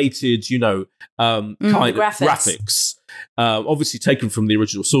animated, kind of graphics. Obviously taken from the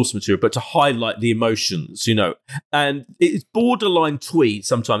original source material, but to highlight the emotions, and it's borderline twee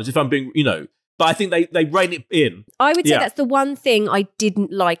sometimes, if I'm being, but I think they rein it in. I would say that's the one thing I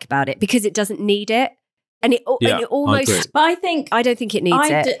didn't like about it, because it doesn't need it. And it almost... But I don't think it needs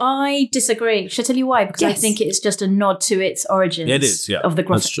it. I disagree. Should I tell you why? Because I think it's just a nod to its origins of the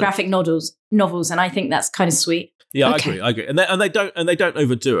graphic novels. And I think that's kind of sweet. Yeah, okay. I agree. And they don't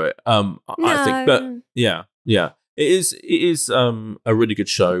overdo it, I think. But yeah. It is a really good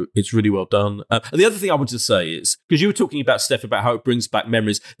show. It's really well done. And the other thing I want to say is, because you were talking about, Steph, about how it brings back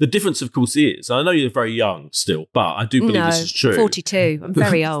memories, the difference, of course, is, I know you're very young still, but I do believe this is true. 42. I'm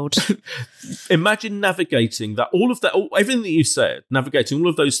very old. Imagine navigating everything that you said, navigating all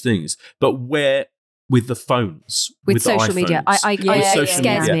of those things, but with the phones, with social media. It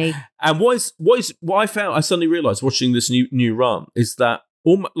scares me. And what I found, I suddenly realised watching this new run, is that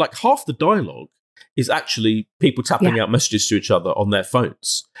almost, like half the dialogue is actually people tapping out messages to each other on their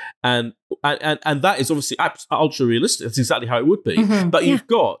phones. And that is obviously ultra realistic. That's exactly how it would be. Mm-hmm. But you've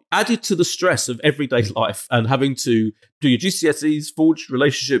got, added to the stress of everyday life and having to do your GCSEs, forge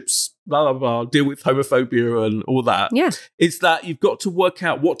relationships, blah, blah, blah, deal with homophobia and all that. Yeah. It's that you've got to work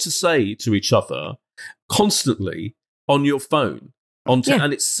out what to say to each other constantly on your phone. And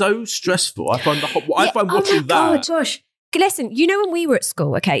it's so stressful. I find watching that. God, Josh. Listen, when we were at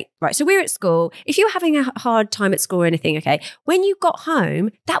school, okay, right, so we were at school. If you were having a hard time at school or anything, okay, when you got home,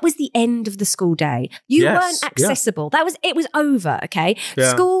 that was the end of the school day. You weren't accessible. It was over, okay?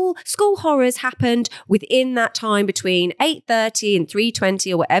 Yeah. School horrors happened within that time between 8:30 and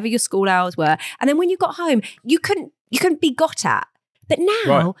 3:20 or whatever your school hours were. And then when you got home, you couldn't be got at. But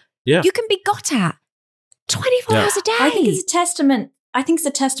now, you can be got at 24 hours a day. I think it's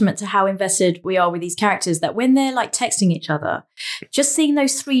a testament to how invested we are with these characters, that when they're like texting each other, just seeing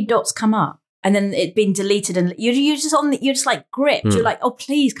those 3 dots come up and then it being deleted and you're just like gripped. You're like, oh,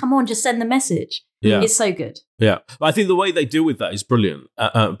 please, come on, just send the message. Yeah. It's so good. Yeah. I think the way they deal with that is brilliant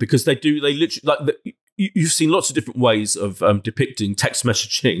because they literally, like, you've seen lots of different ways of depicting text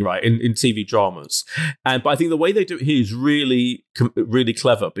messaging, right, in TV dramas, but I think the way they do it here is really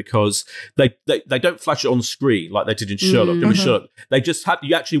clever, because they don't flash it on screen like they did in Sherlock. Mm-hmm. Sherlock, they just had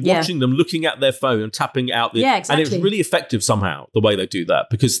you actually watching them looking at their phone and tapping out exactly. And it was really effective somehow the way they do that,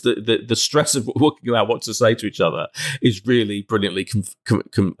 because the stress of working out what to say to each other is really brilliantly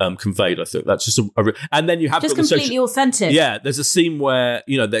conveyed. I think that's just and then you have just completely authentic. Yeah, there's a scene where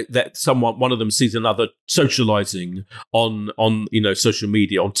that one of them sees another socializing on social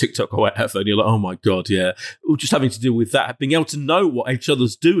media, on TikTok or whatever, and you're like, oh my god, yeah, just having to deal with that, being able to know what each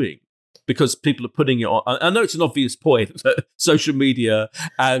other's doing because people are putting it on. I know it's an obvious point that social media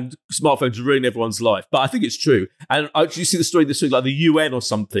and smartphones ruin everyone's life, but I think it's true. And you see the story this week, like the UN or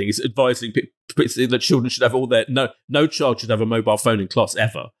something is advising that children should have no child should have a mobile phone in class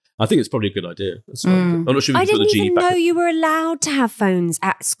ever. I think it's probably a good idea. I'm not sure. I didn't even know you were allowed to have phones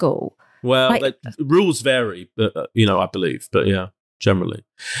at school. Well, rules vary, but I believe. But yeah, generally.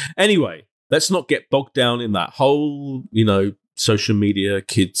 Anyway, let's not get bogged down in that whole, social media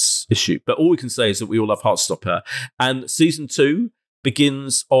kids issue. But all we can say is that we all love Heartstopper. And season 2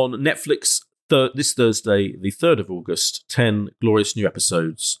 begins on Netflix this Thursday, the 3rd of August. 10 glorious new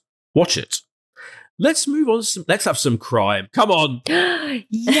episodes. Watch it. Let's move on. Let's have some crime. Come on. Yay.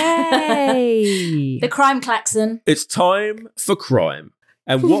 The crime klaxon. It's time for crime.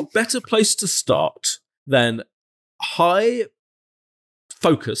 And what better place to start than high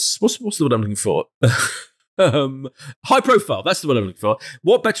focus? What's the word I'm looking for? High profile. That's the word I'm looking for.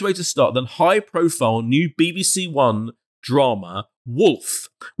 What better way to start than high profile new BBC One drama Wolf,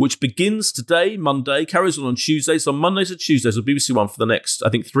 which begins today, Monday, carries on Tuesdays. On Mondays and Tuesdays on BBC One for the next, I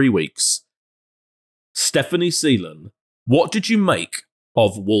think, 3 weeks. Stephanie Seelan, what did you make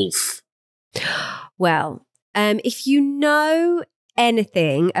of Wolf? Well, if you know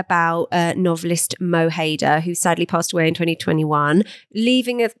anything about novelist Mo Hader, who sadly passed away in 2021,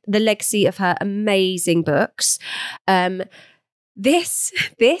 leaving the legacy of her amazing books, this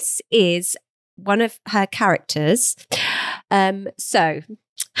is one of her characters. Arguably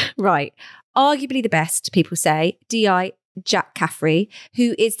the best, people say, D.I. Jack Caffrey,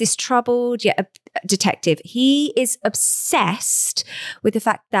 who is this troubled yet a detective. He is obsessed with the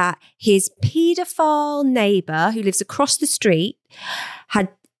fact that his paedophile neighbour, who lives across the street, had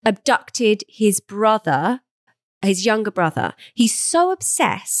abducted his brother, his younger brother. He's so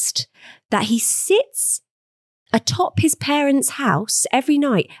obsessed that he sits atop his parents' house every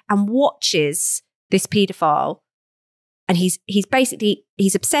night and watches this paedophile. And he's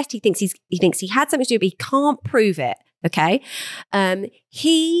obsessed. He thinks he had something to do, but he can't prove it. Okay.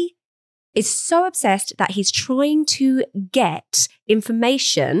 He is so obsessed that he's trying to get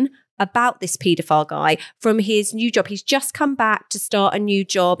information about this paedophile guy from his new job. He's just come back to start a new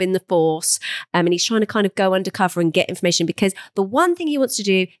job in the force, and he's trying to kind of go undercover and get information, because the one thing he wants to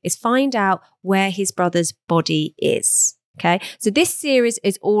do is find out where his brother's body is. Okay. So this series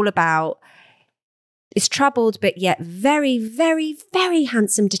is all about this troubled but yet very, very, very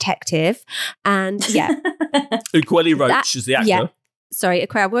handsome detective. And yeah. Ukweli Roach is the actor. Yeah. Sorry,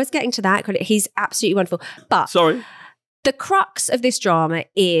 I was getting to that. He's absolutely wonderful. But the crux of this drama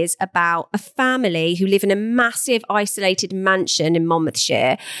is about a family who live in a massive isolated mansion in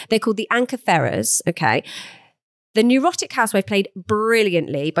Monmouthshire. They're called the Ankeferras, okay? The neurotic housewife, played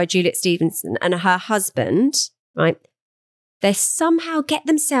brilliantly by Juliet Stevenson, and her husband, right? They somehow get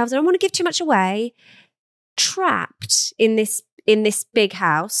themselves, I don't want to give too much away, trapped in this big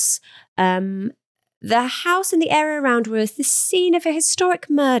house. The house and the area around was the scene of a historic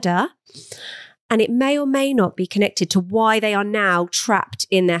murder, and it may or may not be connected to why they are now trapped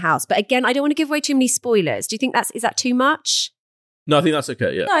in their house. But again, I don't want to give away too many spoilers. Do you think is that too much? No, I think that's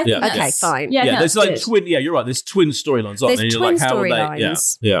okay. Yeah. No, I think okay, fine. Yeah, there's like twin. Yeah, you're right. There's twin storylines. There's twin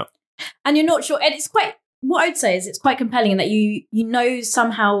storylines. Yeah. And you're not sure. And it's quite. What I'd say is it's quite compelling in that you know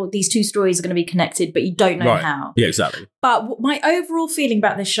somehow these two stories are going to be connected, but you don't know how. Yeah, exactly. But my overall feeling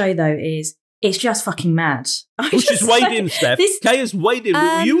about this show, though, is it's just fucking mad. She's weighed in, Steph. Kay has weighed in.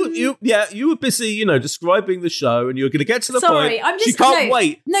 You were busy, describing the show, and you were going to get to the point. Sorry, I'm just. You can't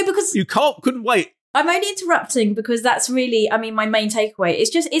wait. No, because you couldn't wait. I'm only interrupting because that's really, my main takeaway.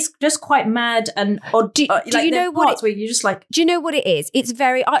 It's just quite mad and odd. Do you know what? Where you're just like, do you know what it is? It's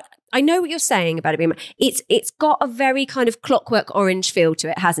very. I know what you're saying about it being. It's got a very kind of Clockwork Orange feel to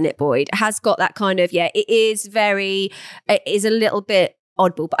it, hasn't it, Boyd? It has got that kind of It is very. It is a little bit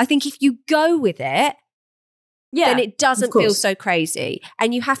oddball, but I think if you go with it, then it doesn't feel so crazy.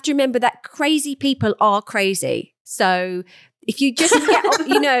 And you have to remember that crazy people are crazy. So if you just get,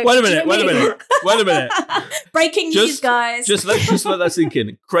 you know. Wait a minute. Breaking news, guys. Just let that sink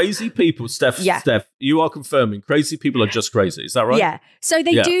in. Crazy people, Steph, you are confirming crazy people are just crazy. Is that right? Yeah. So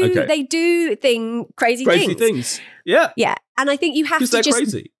they do crazy things. Yeah. Yeah. And I think you have to just.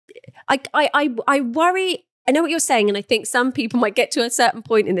 Because they're crazy. I worry. I know what you're saying, and I think some people might get to a certain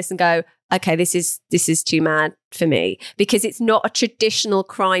point in this and go, okay, this is too mad for me, because it's not a traditional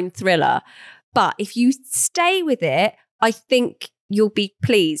crime thriller. But if you stay with it, I think you'll be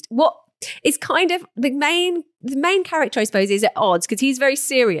pleased. What is kind of the main character, I suppose, is at odds, because he's very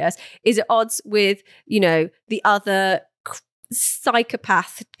serious, is at odds with, you know, the other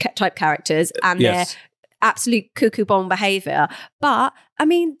psychopath type characters and their absolute cuckoo bomb behavior. But I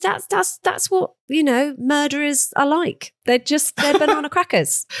mean, that's what, you know, murderers are like. They're banana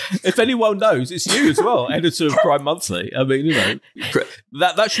crackers. If anyone knows, it's you as well, editor of Crime Monthly. I mean, you know,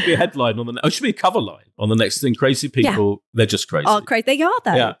 that should be a headline on it should be a cover line on the next thing. Crazy people, they're just crazy. Oh, crazy! They are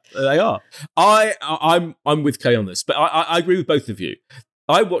though. Yeah, they are. I'm with Kay on this, but I agree with both of you.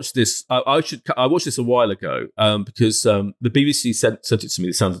 I watched this. I watched this a while ago because the BBC sent it to me.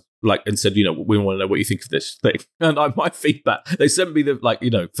 It sounds like, and said, you know, we want to know what you think of this thing. And my feedback, they sent me the, like, you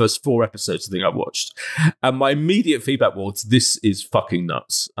know, first 4 episodes I think I watched, and my immediate feedback was, this is fucking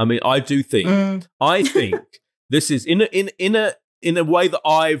nuts. I mean, I think this is in a way that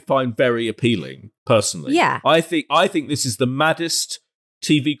I find very appealing personally. Yeah, I think this is the maddest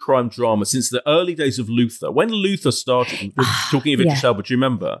TV crime drama since the early days of Luther. When Luther started, talking of Idris Elba, do you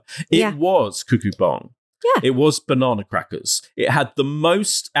remember? It was Cuckoo Bong. Yeah. It was banana crackers. It had the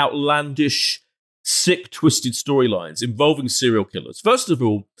most outlandish, sick, twisted storylines involving serial killers. First of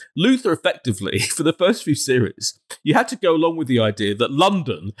all, Luther effectively, for the first few series, you had to go along with the idea that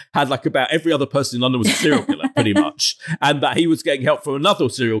London had, like, about every other person in London was a serial killer, pretty much, and that he was getting help from another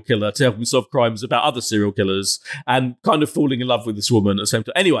serial killer to help him solve crimes about other serial killers, and kind of falling in love with this woman at the same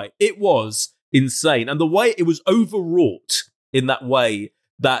time. Anyway, it was insane. And the way it was overwrought in that way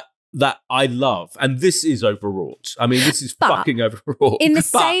that I love. And this is overwrought. I mean, this is fucking overwrought. In the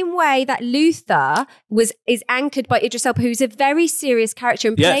same way that Luther is anchored by Idris Elba, who's a very serious character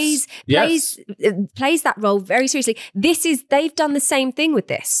and plays that role very seriously. They've done the same thing with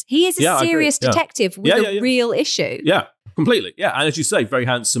this. He is a serious detective with a real issue. Yeah, completely. Yeah, and as you say, very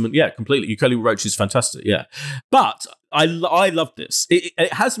handsome, and completely. Kelly Roach is fantastic. Yeah, but I love this.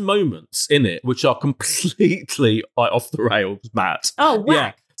 It has moments in it which are completely off the rails, Matt. Oh, wow.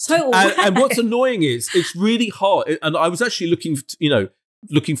 Yeah. So and what's annoying is it's really hard. And I was actually looking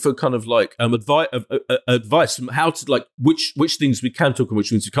for kind of like advice from how to, like, which things we can talk and which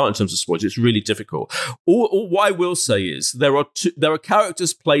things we can't in terms of spoilers. It's really difficult. All what I will say is there are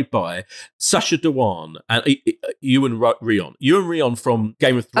characters played by Sacha Dhawan and Ewan Rheon. Ewan Rheon from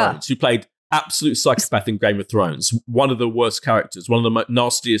Game of Thrones, who played absolute psychopath in Game of Thrones. One of the worst characters, one of the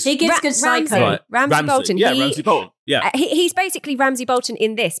nastiest. He gives good psycho. Right. Ramsay Bolton. Yeah, Ramsay Bolton. Yeah. He's basically Ramsay Bolton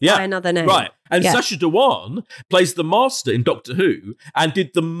in this by another name. Right. And Sacha Dhawan plays the Master in Doctor Who and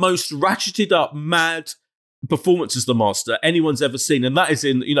did the most ratcheted up, mad performance as the Master anyone's ever seen. And that is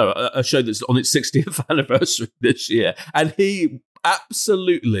in, you know, a show that's on its 60th anniversary this year. And he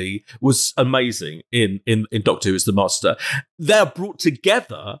absolutely was amazing in Doctor Who as the Master. They're brought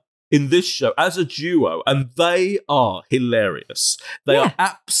together in this show as a duo, and they are hilarious. They are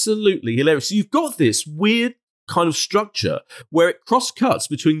absolutely hilarious. So you've got this weird kind of structure where it cross-cuts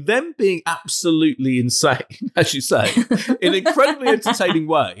between them being absolutely insane, as you say, in an incredibly entertaining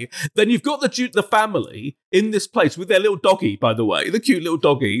way. Then you've got the family in this place with their little doggy, by the way, the cute little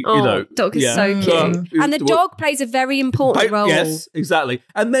doggy. Oh, you know, dog is so cute, and the dog plays a very important role. Yes, exactly.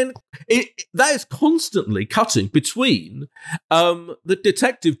 And then that is constantly cutting between the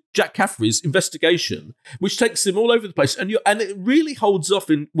detective Jack Caffrey's investigation, which takes him all over the place, and it really holds off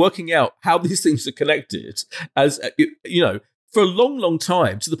in working out how these things are connected. As you know, for a long, long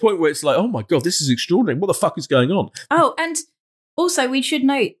time, to the point where it's like, oh my God, this is extraordinary. What the fuck is going on? Oh, and also we should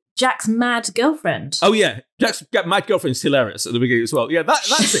note Jack's mad girlfriend. Oh yeah, Jack's mad girlfriend is hilarious at the beginning as well. Yeah,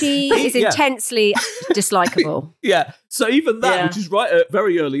 that's she is intensely dislikable. Yeah, so even that, which is right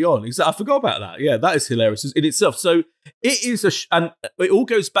very early on, I forgot about that. Yeah, that is hilarious in itself. So it is and it all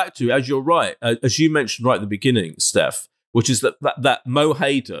goes back to, as you're right, as you mentioned right at the beginning, Steph, which is that Mo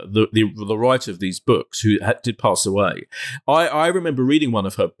Hader, the writer of these books, who did pass away. I remember reading one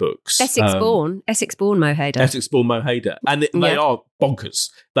of her books. Essex-born Mo Hader. And they are bonkers.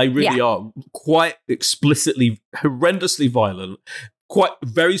 They really are quite explicitly, horrendously violent, quite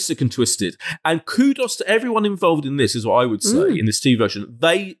very sick and twisted. And kudos to everyone involved in this, is what I would say, in this TV version.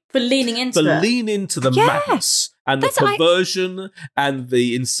 For leaning into the madness and the perversion and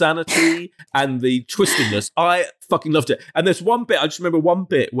the insanity and the twistiness. I fucking loved it. And there's one bit, I just remember one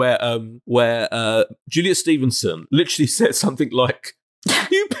bit where Juliet Stevenson literally said something like,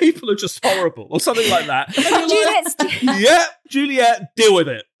 "You people are just horrible," or something like that. Juliet, deal with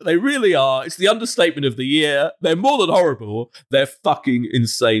it. They really are. It's the understatement of the year. They're more than horrible. They're fucking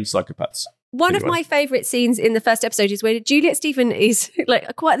insane psychopaths. One of my favourite scenes in the first episode is where Juliet Stephen is like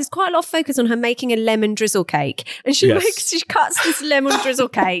there's quite a lot of focus on her making a lemon drizzle cake, and she cuts this lemon drizzle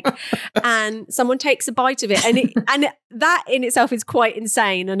cake, and someone takes a bite of it, and that in itself is quite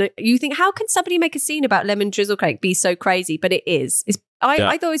insane. And you think, how can somebody make a scene about lemon drizzle cake be so crazy? But it is.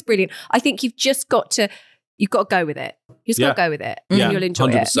 I thought it was brilliant. I think you've got to go with it. You just got to go with it, and you'll enjoy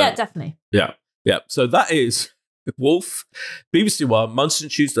 100%. it. Yeah, definitely. Yeah. So that is Wolf, BBC One, Mondays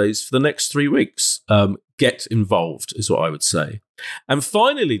and Tuesdays for the next 3 weeks. Get involved is what I would say. And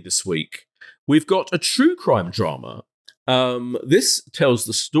finally this week, we've got a true crime drama. This tells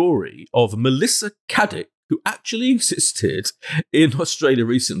the story of Melissa Caddick, who actually existed in Australia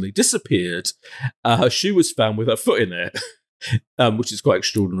recently, disappeared. Her shoe was found with her foot in it. Which is quite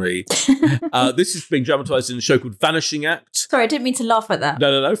extraordinary. This is being dramatised in a show called Vanishing Act. Sorry, I didn't mean to laugh at that.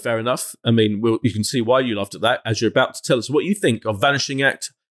 No, fair enough. I mean, you can see why you laughed at that as you're about to tell us what you think of Vanishing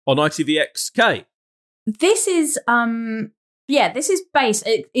Act on ITVX. This is, this is based,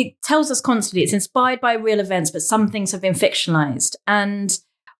 it tells us constantly, it's inspired by real events, but some things have been fictionalised. And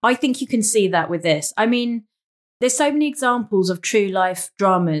I think you can see that with this. I mean, there's so many examples of true life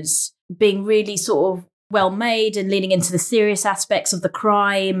dramas being really sort of well made and leaning into the serious aspects of the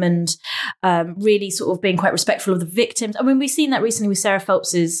crime and really sort of being quite respectful of the victims. I mean, we've seen that recently with Sarah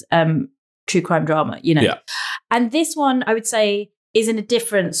Phelps's true crime drama, you know. Yeah. And this one, I would say, is in a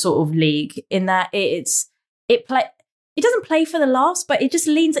different sort of league in that it doesn't play for the laughs, but it just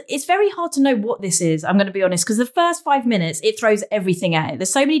leans. It's very hard to know what this is, I'm going to be honest, because the first 5 minutes, it throws everything at it.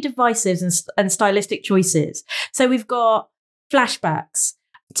 There's so many divisives and stylistic choices. So we've got flashbacks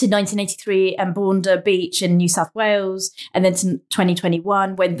to 1983 and Bondi Beach in New South Wales, and then to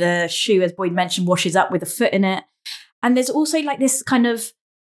 2021 when the shoe, as Boyd mentioned, washes up with a foot in it. And there's also like this kind of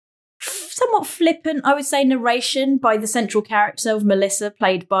somewhat flippant, I would say, narration by the central character of Melissa,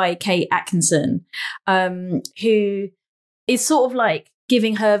 played by Kate Atkinson, who is sort of like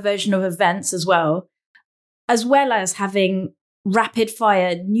giving her version of events as well as having rapid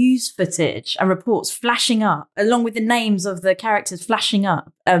fire news footage and reports flashing up along with the names of the characters flashing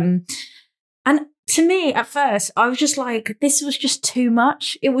up. And to me, at first, I was just like, this was just too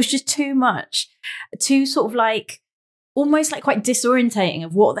much. It was just too much. Too sort of like, almost like quite disorientating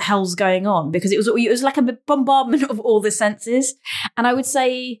of what the hell's going on, because it was like a bombardment of all the senses. And I would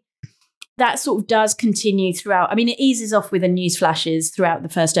say that sort of does continue throughout. I mean, it eases off with the news flashes throughout the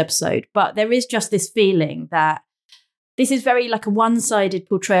first episode, but there is just this feeling that this is very like a one-sided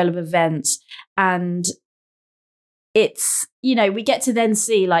portrayal of events. And it's, you know, we get to then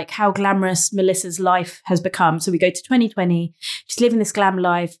see like how glamorous Melissa's life has become. So we go to 2020, she's living this glam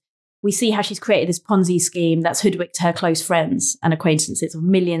life. We see how she's created this Ponzi scheme that's hoodwinked her close friends and acquaintances of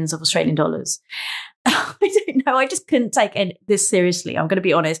millions of Australian dollars. I don't know. I just couldn't take this seriously. I'm going to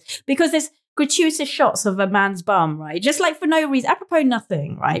be honest, because there's gratuitous shots of a man's bum, right? Just like for no reason, apropos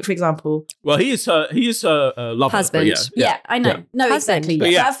nothing, right? For example. Well, he is her lover. Husband. Yeah, I know. Yeah. No, exactly.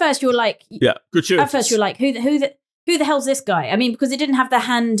 But at first you're like, gratuitous. At first you're like, who the hell's this guy? I mean, because it didn't have the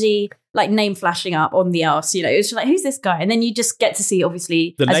handy like name flashing up on the arse, you know. It was just like, who's this guy? And then you just get to see,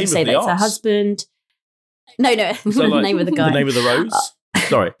 obviously, the as you say, that it's her husband. No, so the name of the guy. The name of the rose.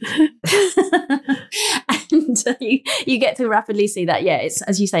 Sorry. And you get to rapidly see that, it's,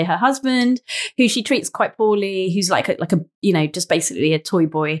 as you say, her husband, who she treats quite poorly, who's like a you know, just basically a toy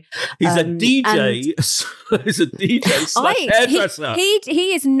boy. He's a DJ. He's a DJ / hairdresser.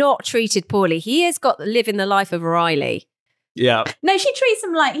 He is not treated poorly. He has got living the life of Riley. Yeah. No, she treats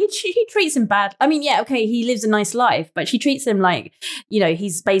him like he treats him bad. I mean, okay, he lives a nice life, but she treats him like, you know,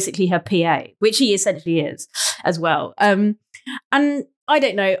 he's basically her PA, which he essentially is as well. And I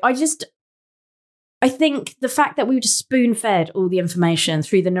don't know. I think the fact that we were just spoon-fed all the information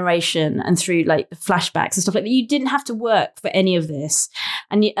through the narration and through like the flashbacks and stuff like that, you didn't have to work for any of this,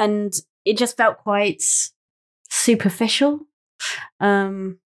 and it just felt quite superficial.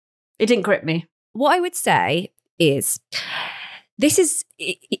 It didn't grip me. What I would say is this is,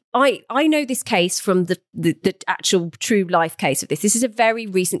 I know this case from the actual true life case of this. This is a very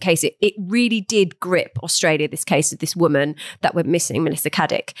recent case. It really did grip Australia, this case of this woman that went missing, Melissa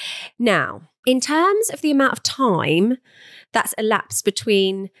Caddick. Now, in terms of the amount of time that's elapsed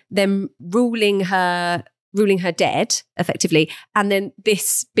between them ruling her dead, effectively, and then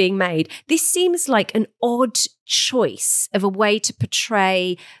this being made, this seems like an odd choice of a way to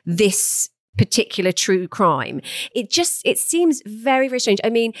portray this particular true crime. It seems very, very strange. I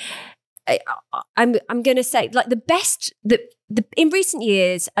mean, I'm going to say, like, the best, in recent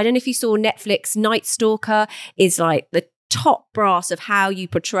years, I don't know if you saw Netflix, Night Stalker is like the top brass of how you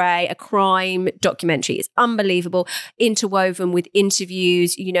portray a crime documentary. It's unbelievable, interwoven with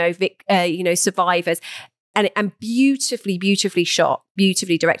interviews, survivors, and beautifully shot,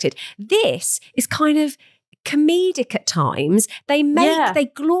 beautifully directed. This is kind of comedic at times.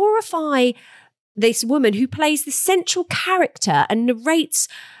 They glorify this woman who plays the central character and narrates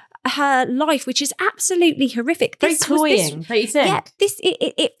her life, which is absolutely horrific. Very cloying, don't you think? Yeah,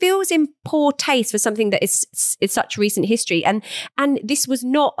 it feels in poor taste for something that is such recent history. And this was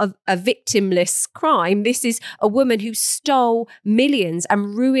not a victimless crime. This is a woman who stole millions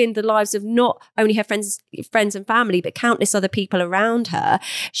and ruined the lives of not only her friends and family, but countless other people around her.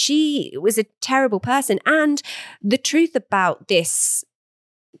 She was a terrible person. And the truth about this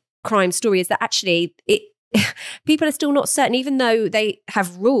crime story is that actually people are still not certain, even though they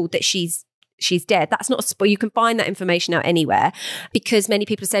have ruled that she's dead. That's not a spoil. You can find that information out anywhere, because many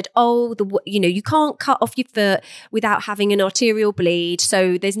people said, you can't cut off your foot without having an arterial bleed,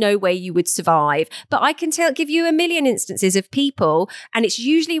 so there's no way you would survive. But I can give you a million instances of people, and it's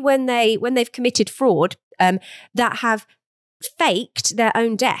usually when they've committed fraud that have faked their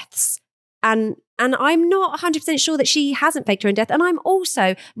own deaths. And I'm not 100% sure that she hasn't faked her own death. And I'm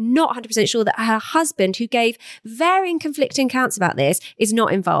also not 100% sure that her husband, who gave varying conflicting accounts about this, is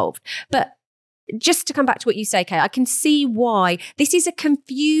not involved. But just to come back to what you say, Kay, I can see why this is a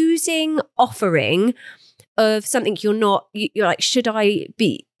confusing offering of something you're like, should I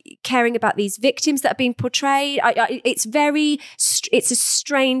be caring about these victims that are being portrayed? It's a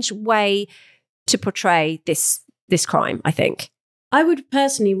strange way to portray this crime, I think. I would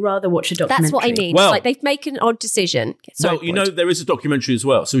personally rather watch a documentary. That's what I mean. Well, like, they've made an odd decision. Sorry, there is a documentary as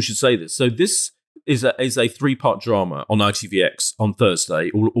well, so we should say this. So this is a 3-part drama on ITVX on Thursday,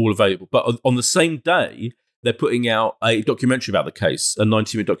 all available. But on the same day, they're putting out a documentary about the case, a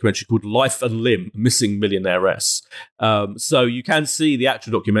 90-minute documentary called Life and Limb, Missing Millionairess. So you can see the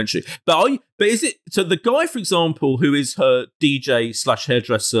actual documentary. But is it, so the guy, for example, who is her DJ /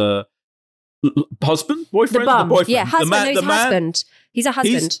 hairdresser, boyfriend? The boyfriend. Yeah, husband. He's a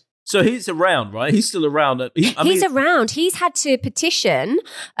husband. So he's around, right? He's still around. He's around. He's had to petition.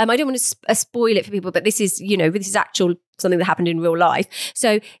 I don't want to spoil it for people, but this is actual something that happened in real life.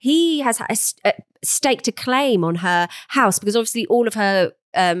 So he has staked a claim on her house, because obviously all of her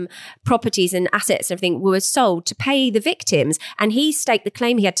properties and assets and everything were sold to pay the victims, and he staked the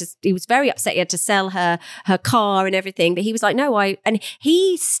claim. He was very upset. He had to sell her car and everything, but he was like, no, and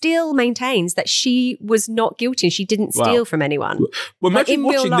he still maintains that she was not guilty and she didn't steal from anyone. Well, imagine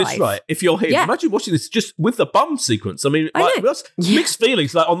watching this, right? If you're here, imagine watching this just with the bum sequence. I mean, mixed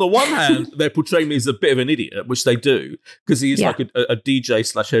feelings. Like, on the one hand, they're portraying me as a bit of an idiot, which they do, because he is like a DJ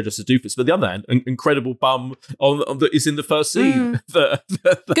 / hairdresser doofus. But the other hand, an incredible bum is in the first scene.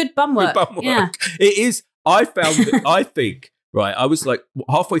 Good bum work. Yeah. It is. I found it, I think, right, I was like,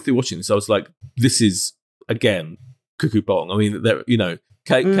 halfway through watching this, I was like, this is, again, cuckoo bong. I mean,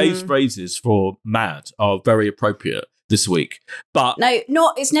 Kay's phrases for mad are very appropriate this week. But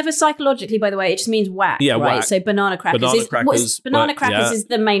it's never psychologically, by the way. It just means whack. Yeah, right. Whack. So banana crackers is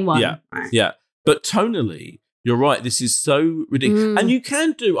the main one. Yeah, yeah. But tonally, you're right. This is so ridiculous. And you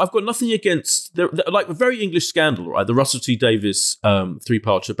can do, I've got nothing against, like a very English scandal, right? The Russell T Davies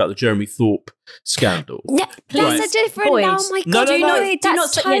 3-parter about the Jeremy Thorpe scandal. Yeah, that's a different, oh my God. Do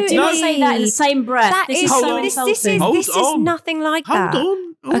not say that in the same breath. This is nothing like that. Hold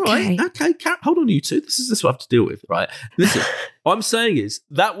on. All right. Okay. Hold on, you two. This is what I have to deal with, right? Listen, what I'm saying is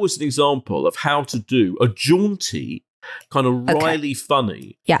that was an example of how to do a jaunty, kind of wryly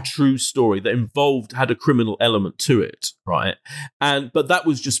funny true story that had a criminal element to it, right? But that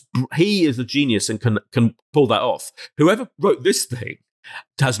was just, he is a genius and can pull that off. Whoever wrote this thing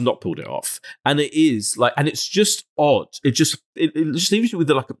has not pulled it off, and it is like, and it's just odd. It just leaves you with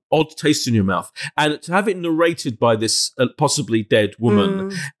like an odd taste in your mouth, and to have it narrated by this possibly dead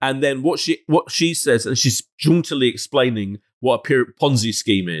woman, and then what she says, and she's jauntily explaining what a Ponzi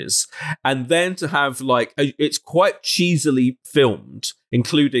scheme is, and then to have like it's quite cheesily filmed,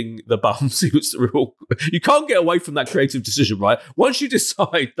 including the bum sequence. You can't get away from that creative decision, right? Once you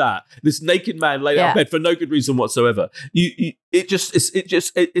decide that this naked man laid out in bed for no good reason whatsoever, it just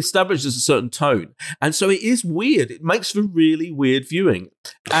establishes a certain tone, and so it is weird. It makes for really weird viewing,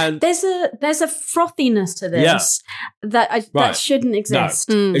 and there's a frothiness to this that shouldn't exist.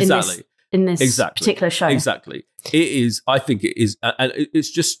 No, exactly. In this particular show. Exactly. It is, I think it is, and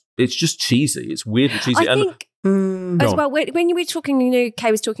it's just cheesy. It's weird and cheesy. I think as well, when you were talking,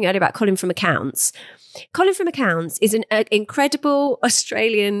 Kay was talking earlier about Colin from Accounts. Colin from Accounts is an incredible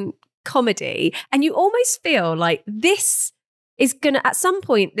Australian comedy, and you almost feel like this is going to, at some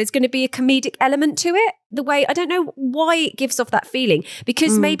point, there's going to be a comedic element to it. The way, I don't know why it gives off that feeling,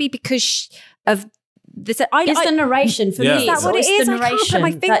 because maybe because of it's the narration for me. Is that what it is? I can't put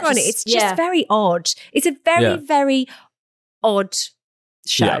my finger on it. It's just very odd. It's a very, very odd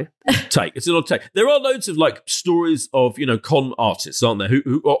show. It's an odd take. There are loads of like stories of con artists, aren't there,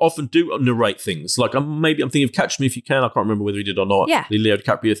 who often do narrate things. Like I'm thinking of Catch Me If You Can. I can't remember whether he did or not. The Leo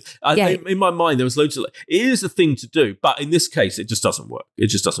DiCaprio. In my mind, there was loads of. It is a thing to do, but in this case, it just doesn't work. It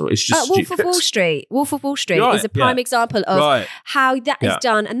just doesn't work. It's just Wolf of Wall Street. Wolf of Wall Street is a prime example of how that is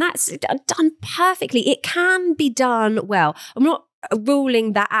done, and that's done perfectly. It can be done well. I'm not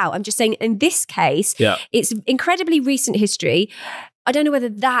ruling that out. I'm just saying in this case, it's incredibly recent history. I don't know whether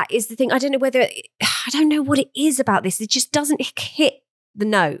that is the thing. I don't know what it is about this. It just doesn't hit the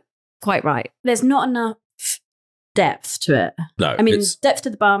note quite right. There's not enough depth to it. No. I mean, depth to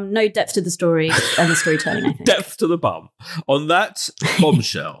the bum, no depth to the story and the storytelling, I think. Depth to the bum. On that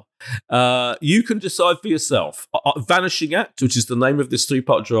bombshell, you can decide for yourself. Vanishing Act, which is the name of this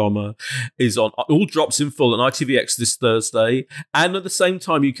 3-part drama, is on all drops in full on ITVX this Thursday, and at the same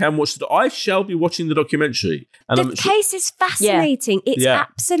time you can watch I shall be watching the documentary. And the case is fascinating. It's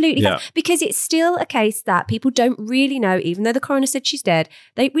absolutely because it's still a case that people don't really know, even though the coroner said she's dead.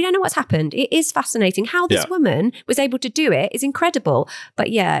 We don't know what's happened. It is fascinating. How this woman was able to do it is incredible. But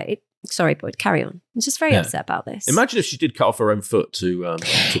sorry, Boyd, carry on. I'm just very upset about this. Imagine if she did cut off her own foot to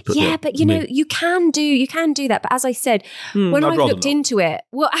put but you can do that. But as I said, when I've looked into it,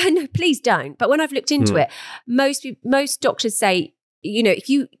 well, I know, please don't. But when I've looked into it, most doctors say, if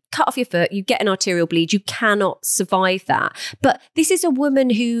you cut off your foot, you get an arterial bleed, you cannot survive that. But this is a woman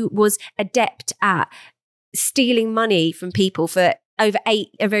who was adept at stealing money from people for over an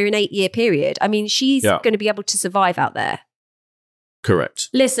 8-year period. I mean, she's going to be able to survive out there. Correct.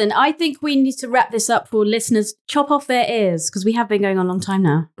 Listen, I think we need to wrap this up for listeners. Chop off their ears, because we have been going on a long time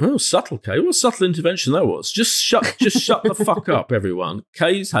now. Oh, subtle, Kay. What a subtle intervention that was. Just shut the fuck up, everyone.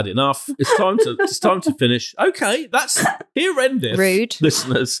 Kay's had enough. It's time to finish. Okay, that's here endeth. Rude.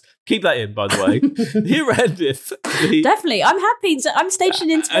 Listeners, keep that in, by the way. Here endeth. Definitely. I'm happy. I'm staging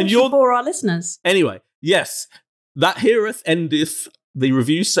intervention for our listeners. Anyway, yes, that hereth endeth the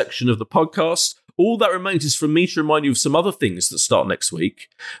review section of the podcast. All that remains is for me to remind you of some other things that start next week,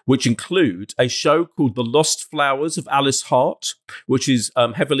 which include a show called The Lost Flowers of Alice Hart, which is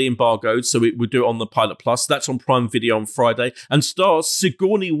heavily embargoed, so we do it on the Pilot Plus. That's on Prime Video on Friday, and stars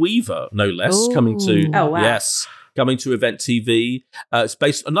Sigourney Weaver, no less, coming to Event TV. It's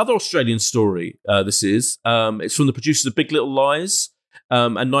based another Australian story. This is it's from the producers of Big Little Lies.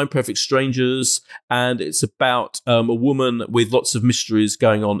 And 9 Perfect Strangers, and it's about a woman with lots of mysteries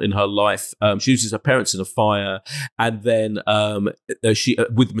going on in her life. She loses her parents in a fire, and then she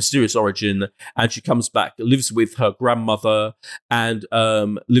with mysterious origin, and she comes back, lives with her grandmother, and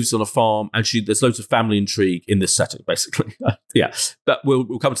lives on a farm. And there's loads of family intrigue in this setting, basically. But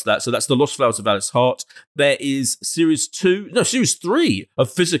we'll come to that. So that's The Lost Flowers of Alice Hart. There is series 3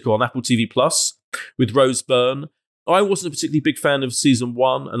 of Physical on Apple TV Plus with Rose Byrne. I wasn't a particularly big fan of season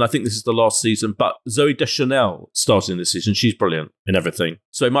 1, and I think this is the last season, but Zooey Deschanel stars in this season. She's brilliant in everything.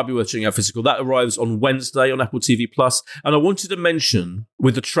 So it might be worth checking out Physical. That arrives on Wednesday on Apple TV+. And I wanted to mention,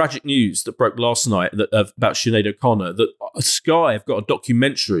 with the tragic news that broke last night about Sinead O'Connor, that Sky have got a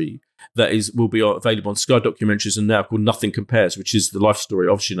documentary that will be available on Sky Documentaries and now called Nothing Compares, which is the life story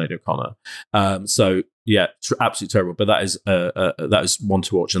of Sinead O'Connor. Absolutely terrible. But that is one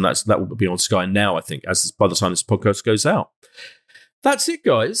to watch, and that will be on Sky now, I think, by the time this podcast goes out. That's it,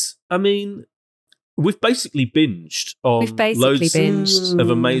 guys. I mean, we've basically binged on loads of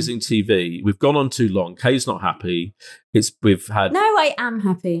amazing TV. We've gone on too long. Kay's not happy. I am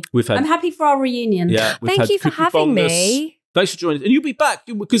happy. I'm happy for our reunion. Yeah. Thank you for having me. Thanks for joining. And you'll be back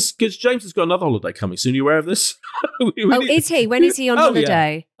because James has got another holiday coming soon. Are you aware of this? Is he? When is he on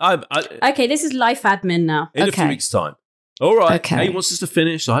holiday? Okay, this is life admin now. In a few weeks' time. All right. Okay. Kay wants us to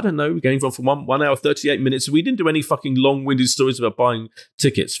finish. I don't know. We're going on for 1 hour, 38 minutes. We didn't do any fucking long-winded stories about buying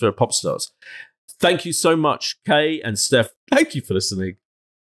tickets for pop stars. Thank you so much, Kay and Steph. Thank you for listening.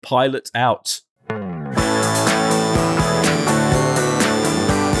 Pilot out.